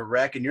it was a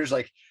wreck, and you're just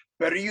like,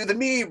 better you than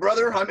me,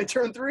 brother. I'm in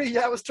turn 3.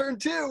 Yeah, it was turn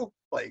 2.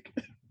 Like,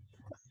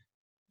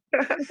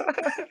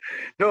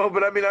 no,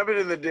 but I mean, I've been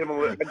in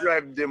I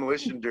drive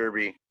demolition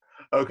derby.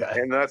 Okay.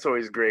 And that's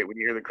always great when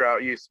you hear the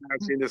crowd, you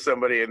smash into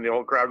somebody and the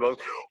whole crowd goes,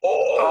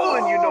 oh,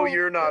 and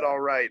you're not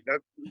all right.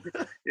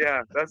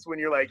 That's when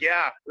you're like,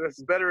 yeah,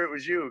 it's better it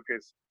was you,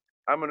 because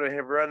I'm going to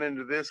have run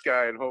into this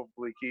guy and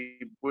hopefully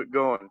keep it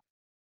going.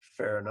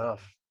 Fair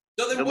enough.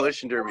 So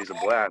demolition derby is a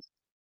blast.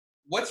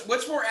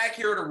 What's more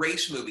accurate, a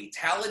race movie,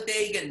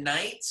 Talladega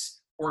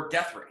Nights or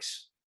Death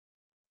Race?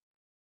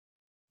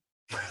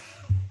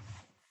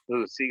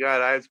 Oh, see,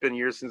 God, it's been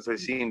years since I've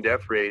seen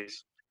Death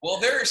Race. Well,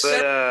 there's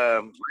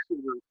But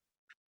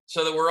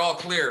so that we're all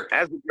clear.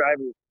 as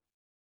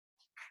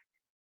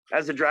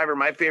a driver,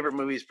 my favorite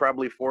movie is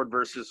probably Ford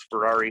versus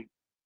Ferrari.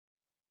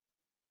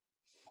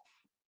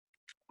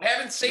 I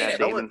haven't seen Matt it.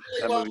 Damon,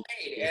 It's really that well movie.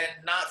 made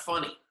and not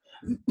funny.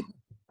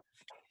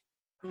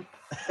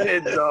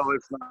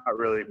 It's not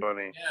really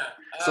funny. Yeah.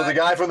 So the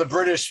guy from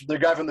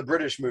the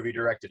British movie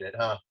directed it,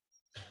 huh?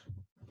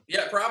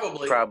 Yeah,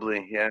 probably.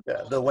 Probably, yeah.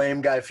 Yeah, the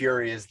lame Guy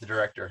Fieri is the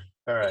director.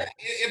 All right.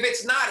 If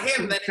it's not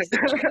him, then it's the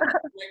guy who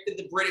directed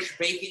the British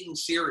baking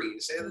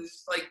series. And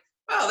it's like,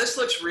 wow, this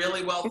looks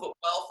really well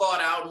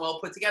thought out and well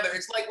put together.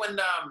 It's like when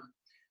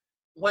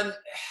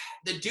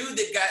the dude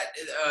that got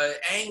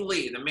Ang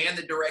Lee, the man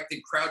that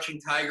directed Crouching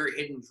Tiger,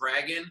 Hidden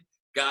Dragon,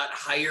 got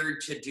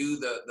hired to do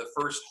the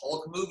first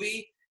Hulk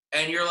movie,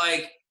 and you're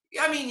like,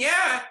 I mean,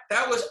 yeah,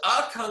 that was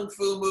a kung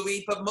fu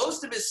movie, but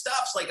most of his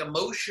stuff's like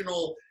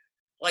emotional,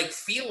 like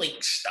feeling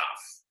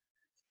stuff.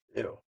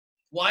 Ew.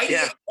 Why do you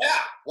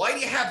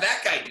have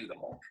that guy do the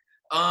Hulk?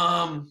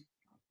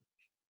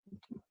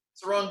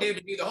 It's the wrong dude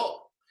to do the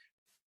Hulk.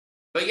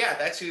 But yeah,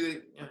 that's who. Yeah,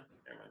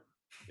 never mind.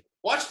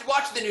 Watch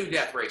the new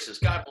Death Races.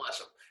 God bless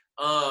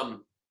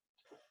them.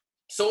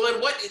 So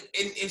then,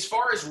 as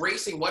far as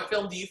racing, what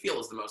film do you feel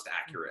is the most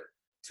accurate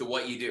to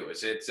what you do?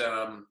 Is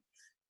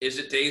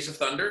it Days of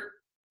Thunder?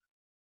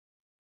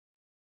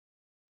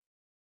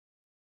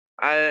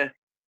 I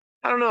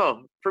don't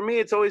know. For me,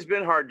 it's always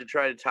been hard to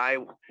try to tie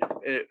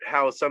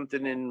how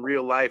something in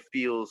real life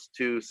feels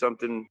to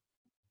something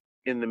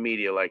in the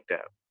media like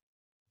that.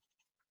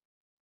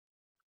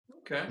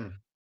 Okay.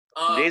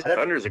 Days of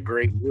Thunder is a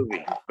great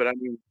movie, but I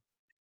mean,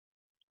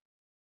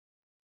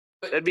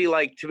 that'd be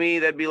like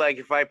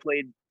if I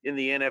played in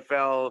the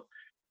NFL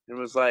and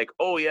was like,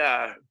 oh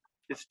yeah,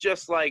 it's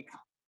just like,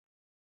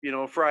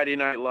 Friday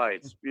Night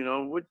Lights,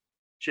 which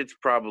it's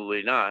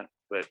probably not,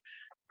 but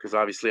because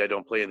obviously I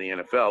don't play in the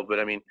NFL, but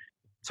I mean,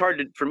 it's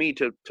hard for me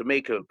to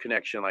make a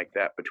connection like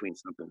that between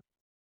something,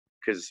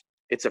 because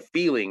it's a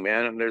feeling,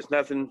 man, and there's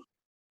nothing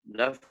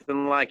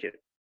like it.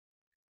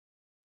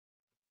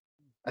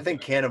 I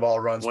think Cannonball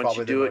Run's Once probably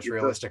you the do it, most you're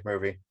realistic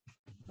movie.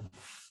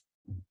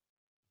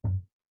 I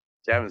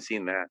haven't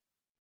seen that.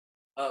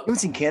 You haven't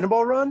seen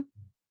Cannonball Run?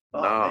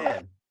 Oh, No.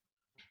 man.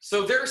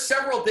 So there are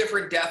several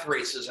different death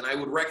races, and I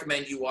would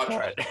recommend you watch All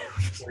right.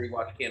 before you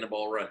watch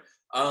Cannonball Run.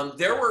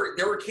 There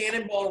were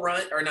Cannonball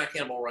Run, or not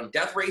Cannonball Run,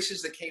 death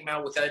races that came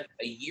out within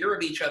a year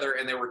of each other,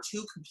 and there were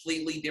two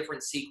completely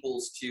different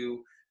sequels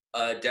to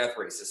death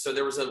races. So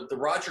there was the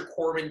Roger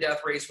Corman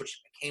death race,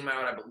 which came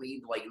out, I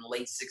believe, like in the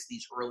late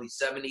 60s, early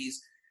 70s.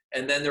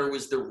 And then there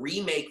was the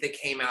remake that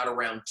came out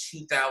around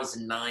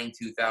 2009,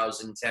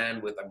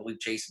 2010 with, I believe,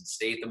 Jason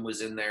Statham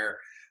was in there.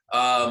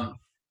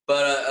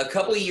 But a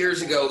couple of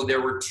years ago,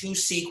 there were two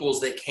sequels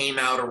that came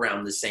out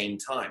around the same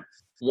time.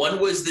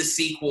 One was the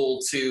sequel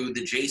to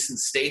the Jason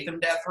Statham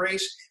death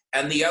race,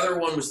 and the other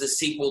one was the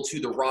sequel to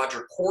the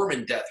Roger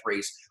Corman death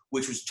race,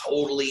 which was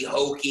totally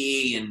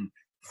hokey and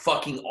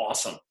fucking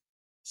awesome.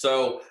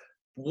 So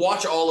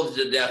watch all of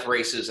the death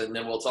races, and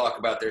then we'll talk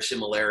about their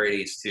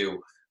similarities to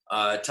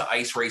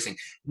ice racing.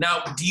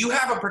 Now, do you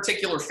have a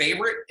particular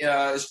favorite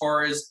as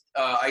far as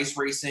ice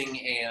racing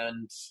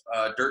and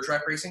dirt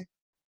track racing?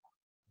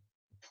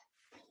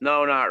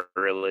 No, not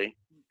really.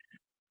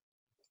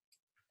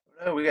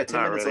 No, we got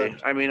 10 Not minutes really.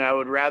 left. I mean, I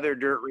would rather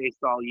dirt race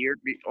all year,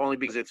 only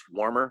because it's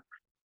warmer.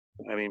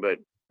 I mean, but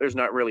there's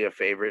not really a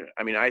favorite.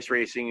 I mean, ice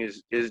racing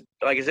is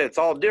like I said, it's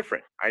all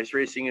different. Ice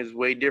racing is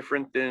way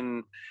different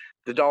than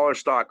the dollar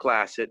stock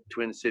class at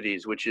Twin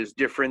Cities, which is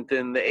different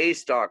than the A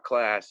stock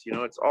class.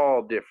 It's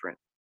all different.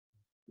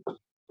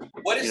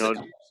 What is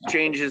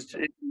Changes.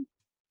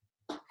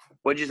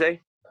 What'd you say?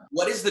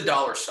 What is the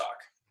dollar stock?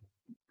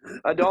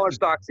 A dollar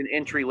stock's an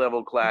entry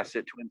level class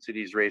at Twin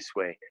Cities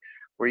Raceway,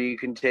 where you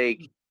can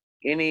take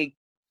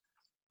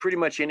pretty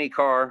much any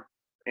car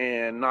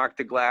and knock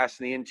the glass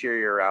and the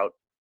interior out,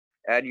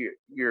 add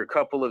your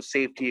couple of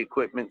safety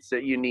equipments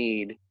that you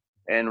need,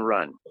 and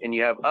run. And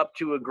you have up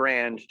to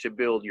 $1,000 to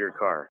build your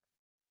car.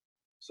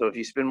 So if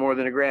you spend more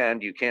than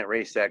 $1,000, you can't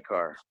race that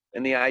car.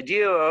 And the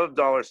idea of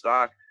dollar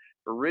stock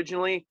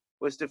originally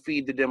was to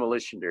feed the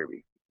demolition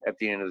derby at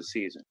the end of the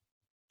season.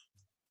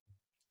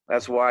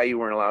 That's why you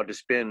weren't allowed to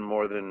spend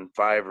more than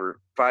five.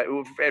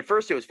 At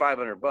first it was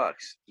 $500.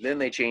 Then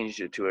they changed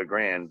it to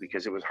 $1,000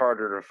 because it was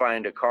harder to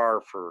find a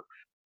car for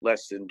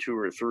less than 2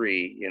 or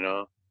 3,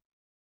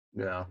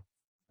 Yeah.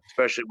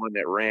 especially one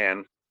that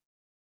ran.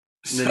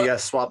 And then you got to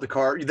swap the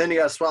car. Then you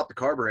got to swap the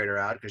carburetor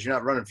out because you're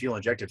not running fuel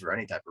injected for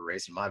any type of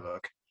race in my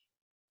book.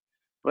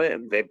 Well,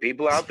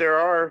 people out there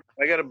are.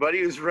 I got a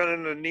buddy who's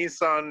running a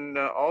Nissan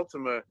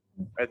Altima,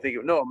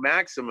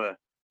 Maxima,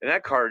 and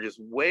that car just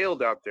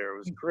wailed out there. It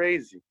was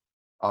crazy.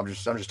 I'm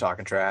just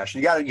talking trash.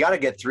 You got to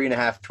get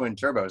 3.5 twin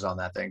turbos on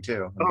that thing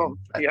too.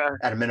 Yeah,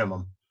 at a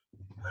minimum.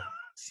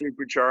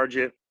 Supercharge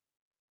it.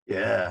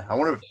 Yeah, I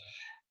wonder.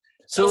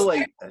 So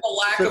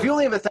if you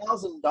only have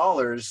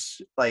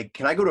 $1,000, like,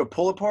 can I go to a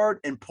pull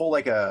apart and pull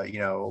like a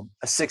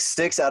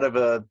 6.6 out of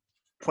a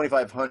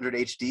 2500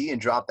 HD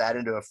and drop that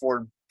into a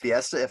Ford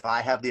Fiesta if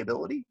I have the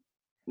ability?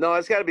 No,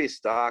 it's got to be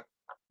stock.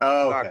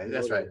 Oh, Stock okay.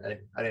 That's motor. right.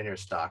 I didn't hear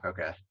stock.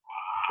 Okay.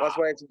 That's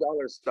why it's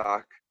 $1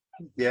 stock.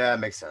 Yeah,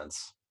 makes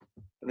sense.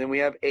 And then we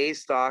have A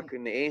stock,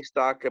 and the A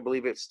stock, I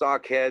believe it's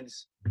stock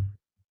heads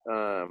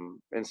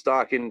and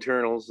stock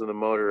internals of the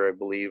motor, I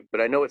believe.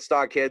 But I know it's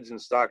stock heads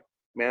and stock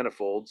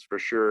manifolds for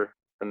sure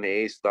in the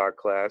A stock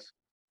class.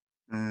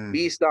 Mm.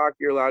 B stock,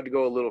 you're allowed to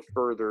go a little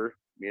further,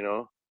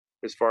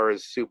 as far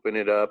as souping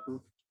it up.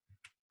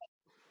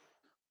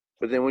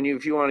 But then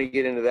if you want to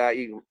get into that,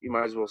 you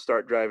might as well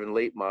start driving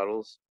late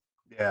models.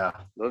 Yeah.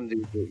 Those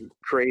do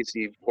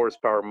crazy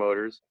horsepower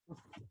motors.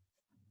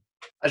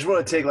 I just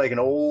want to take like an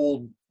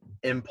old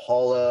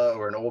Impala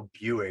or an old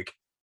Buick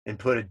and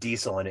put a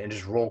diesel in it and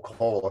just roll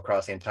coal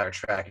across the entire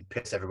track and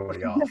piss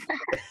everybody off.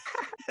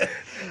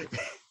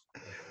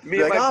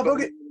 Me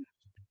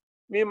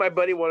and my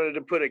buddy wanted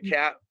to put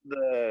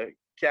the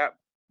cap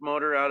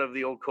motor out of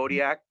the old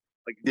Kodiak,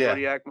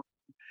 Kodiak,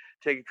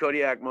 take a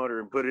Kodiak motor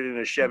and put it in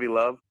a Chevy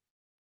Love.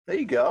 There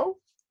you go.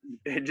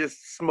 And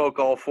just smoke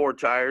all 4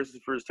 tires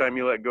the first time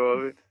you let go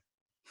of it.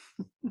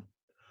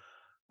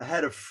 I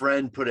had a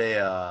friend put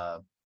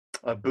a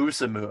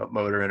Busa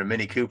motor in a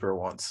Mini Cooper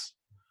once.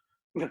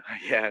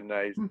 Yeah,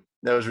 nice.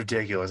 That was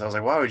ridiculous. I was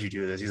like, why would you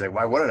do this? He's like,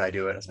 why wouldn't I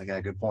do it? I was like,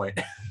 yeah, good point.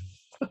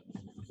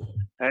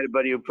 I had a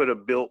buddy who put a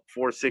built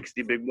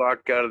 460 big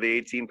block out of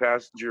the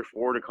 18-passenger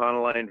Ford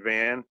Econoline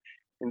van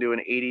into an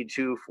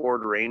 82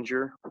 Ford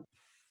Ranger.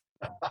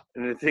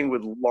 And the thing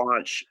would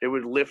launch. It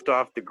would lift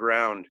off the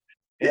ground.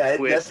 Yeah,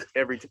 twist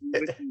every time.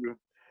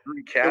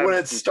 And when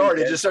it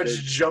started, it just started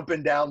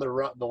jumping down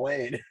the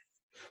lane.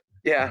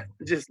 Yeah,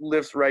 it just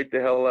lifts right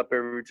the hell up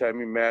every time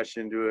you mash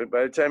into it.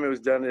 By the time it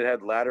was done, it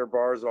had ladder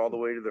bars all the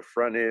way to the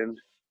front end.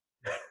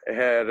 It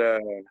had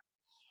a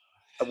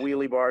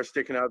wheelie bar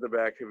sticking out the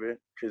back of it,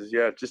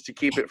 just to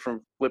keep it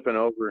from flipping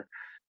over.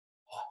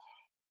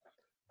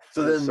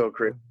 So then, so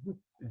crazy.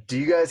 Do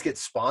you guys get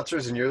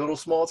sponsors in your little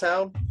small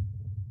town?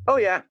 Oh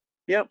yeah,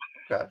 yep.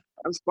 Okay.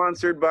 I'm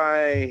sponsored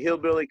by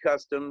Hillbilly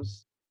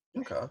Customs,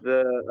 Okay.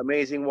 the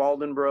amazing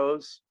Walden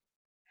Bros.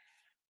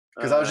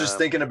 Because I was just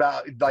thinking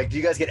about, like, do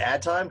you guys get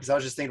ad time? Because I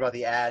was just thinking about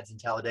the ads in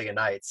Talladega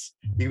Nights.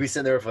 You could be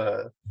sitting there with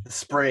a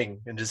spring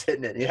and just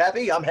hitting it. You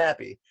happy? I'm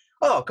happy.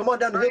 Oh, come on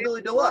down to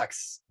Hillbilly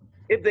Deluxe.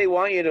 If they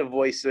want you to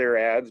voice their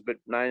ads, but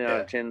 9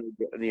 out of 10,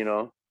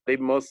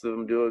 most of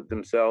them do it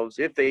themselves.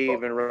 If they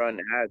even run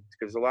ads,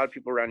 because a lot of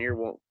people around here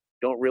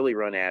don't really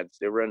run ads.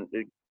 A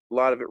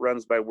lot of it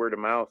runs by word of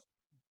mouth.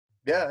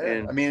 Yeah.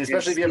 And, I mean,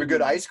 especially if you have a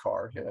good ICE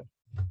car. Yeah.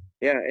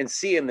 Yeah, and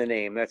seeing the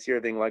name. That's the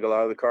other thing. Like a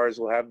lot of the cars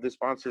will have the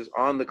sponsors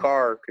on the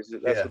car because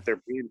that's what they're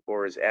paying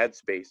for is ad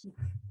space.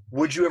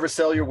 Would you ever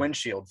sell your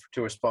windshield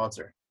to a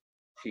sponsor?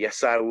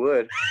 Yes, I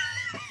would.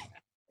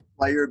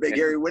 Why, you're a big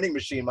hairy winning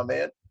machine, my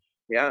man.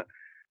 Yeah.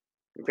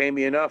 You pay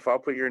me enough, I'll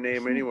put your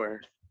name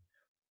anywhere.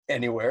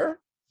 Anywhere?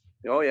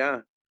 Oh,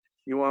 yeah.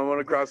 You want one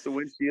across the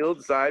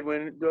windshield, side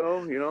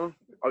window,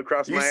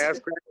 across my ass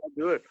crack, I'll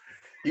do it.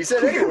 You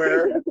said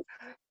anywhere.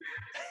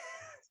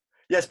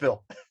 Yes,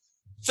 Bill.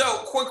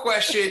 So, quick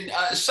question.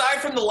 Aside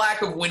from the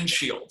lack of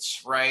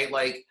windshields, right?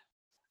 Like,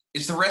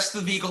 is the rest of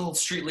the vehicle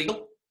street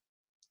legal?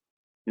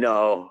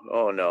 No.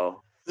 Oh,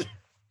 no.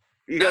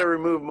 You got to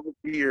remove most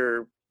of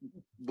your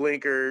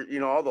blinker,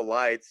 all the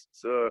lights.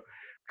 So,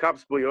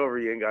 cops pull you over,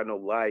 you ain't got no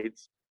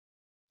lights.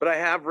 But I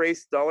have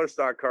raced dollar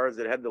stock cars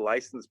that had the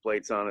license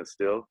plates on it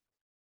still.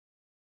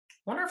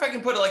 Wonder if I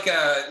can put like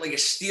a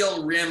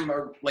steel rim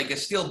or like a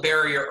steel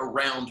barrier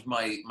around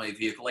my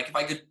vehicle. Like if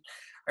I could.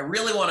 I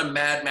really want to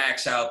Mad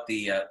Max out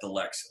the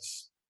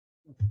Lexus.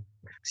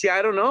 See,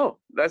 I don't know.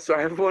 That's what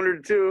I've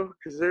wondered too,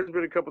 because there's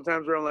been a couple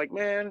times where I'm like,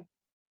 man,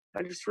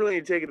 I just really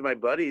need to take it to my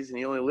buddies, and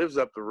he only lives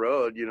up the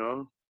road,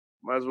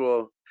 Might as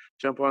well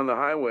jump on the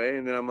highway,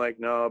 and then I'm like,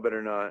 no,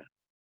 better not.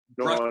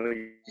 Don't want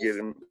to get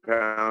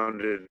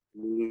impounded,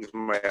 lose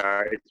my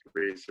ice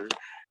racer.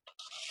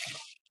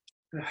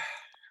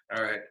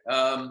 All right.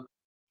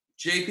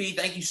 JP,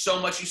 thank you so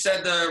much. You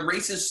said the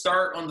races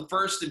start on the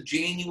 1st of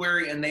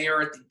January, and they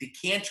are at the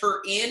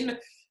Decanter Inn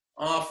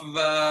off of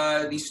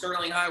the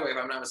Sterling Highway, if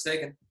I'm not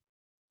mistaken.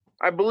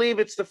 I believe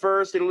it's the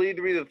 1st. It'll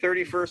either be the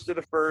 31st or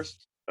the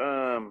 1st.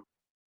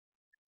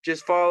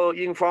 Just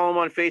you can follow them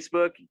on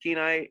Facebook,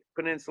 Kenai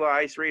Peninsula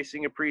Ice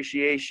Racing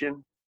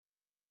Appreciation.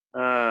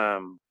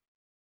 And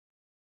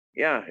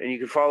you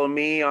can follow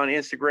me on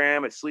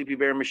Instagram at Sleepy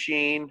Bear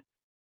Machine.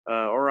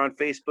 Or on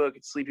Facebook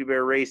at Sleepy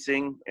Bear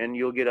Racing, and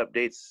you'll get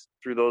updates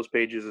through those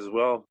pages as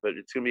well. But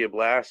it's going to be a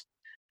blast.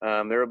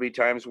 There will be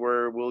times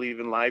where we'll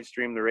even live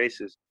stream the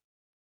races.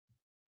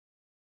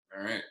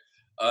 All right.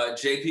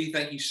 JP,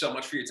 thank you so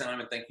much for your time,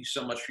 and thank you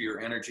so much for your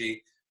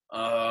energy.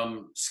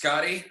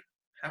 Scotty,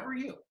 how are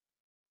you?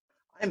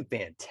 I'm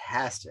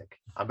fantastic.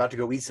 I'm about to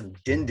go eat some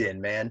din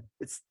din, man.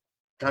 It's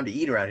time to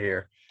eat around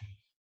here.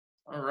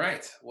 All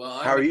right. Well,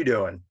 how are you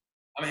doing?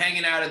 I'm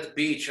hanging out at the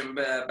beach. I'm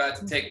about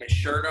to take my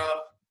shirt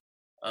off.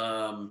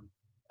 I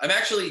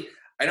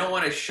don't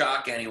want to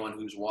shock anyone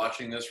who's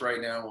watching this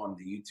right now on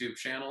the YouTube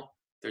channel,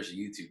 There's a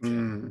YouTube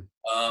channel.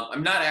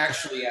 I'm not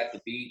actually at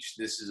the beach.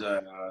 This is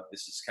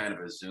kind of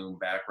a Zoom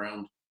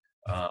background.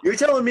 You're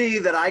telling me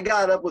that I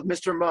got up with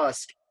Mr.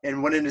 Musk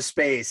and went into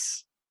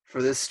space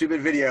for this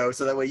stupid video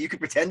so that way you could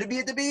pretend to be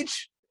at the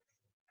beach?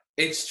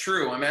 It's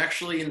true. I'm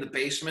actually in the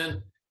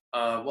basement.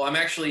 I'm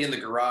actually in the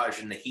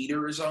garage, and the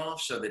heater is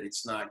off so that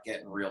it's not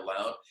getting real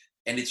loud,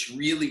 and it's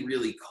really,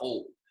 really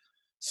cold.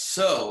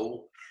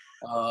 So,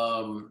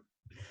 I'm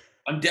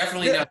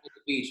definitely not at the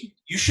beach.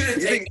 You should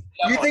have taken.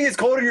 You think it's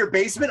cold in your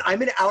basement?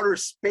 I'm in outer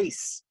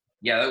space.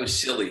 Yeah, that was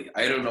silly.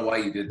 I don't know why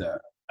you did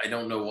that. I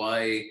don't know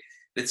why.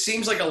 That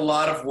seems like a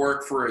lot of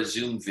work for a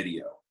Zoom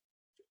video.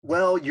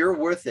 Well, you're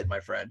worth it,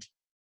 my friend.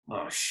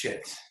 Oh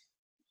shit!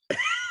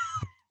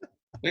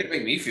 Way to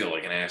make me feel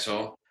like an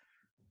asshole.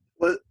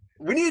 Well,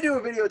 we need to do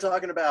a video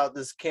talking about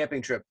this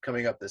camping trip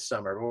coming up this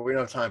summer, but we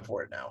don't have time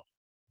for it now.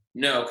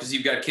 No, because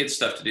you've got kids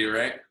stuff to do,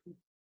 right?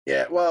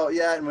 Yeah, well,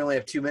 yeah, and we only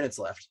have 2 minutes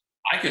left.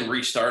 I can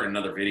restart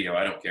another video.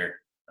 I don't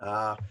care.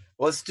 Well,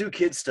 let's do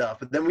kid stuff,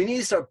 but then we need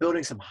to start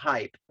building some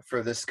hype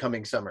for this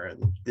coming summer,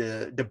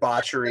 the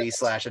debauchery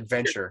 /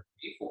 adventure.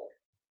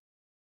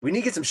 We need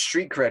to get some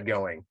street cred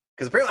going,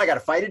 because apparently I got to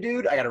fight a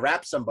dude, I got to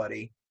rap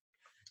somebody.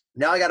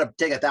 Now I got to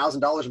take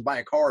 $1,000 and buy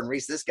a car and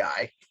race this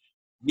guy.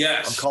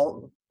 Yes.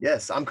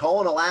 I'm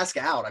calling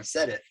Alaska out. I've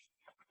said it.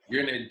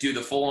 You're going to do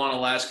the full-on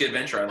Alaska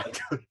adventure. I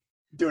like it.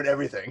 Doing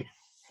everything.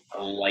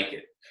 I like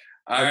it.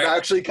 I'm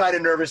actually kind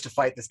of nervous to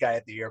fight this guy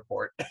at the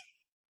airport.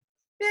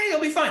 Yeah, you'll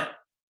be fine.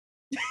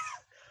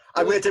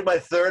 I'm going to take my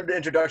third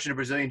introduction to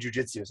Brazilian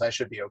Jiu-Jitsu, so I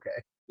should be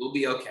okay. You'll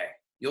be okay.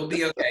 You'll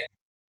be okay.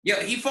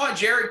 Yeah, he fought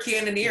Jared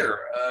Cannonier,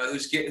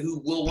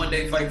 who will one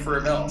day fight for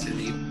a belt in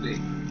the UFC.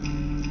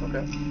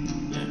 Okay.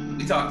 Yeah,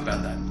 we talked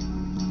about that.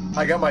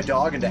 I got my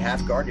dog into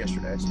half guard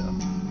yesterday, so.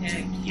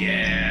 Heck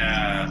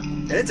yeah.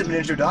 And it's an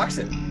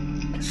introduction.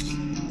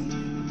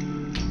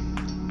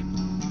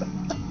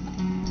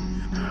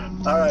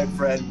 All right,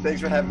 friend.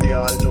 Thanks for having me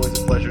on. It's always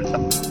a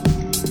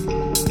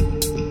pleasure.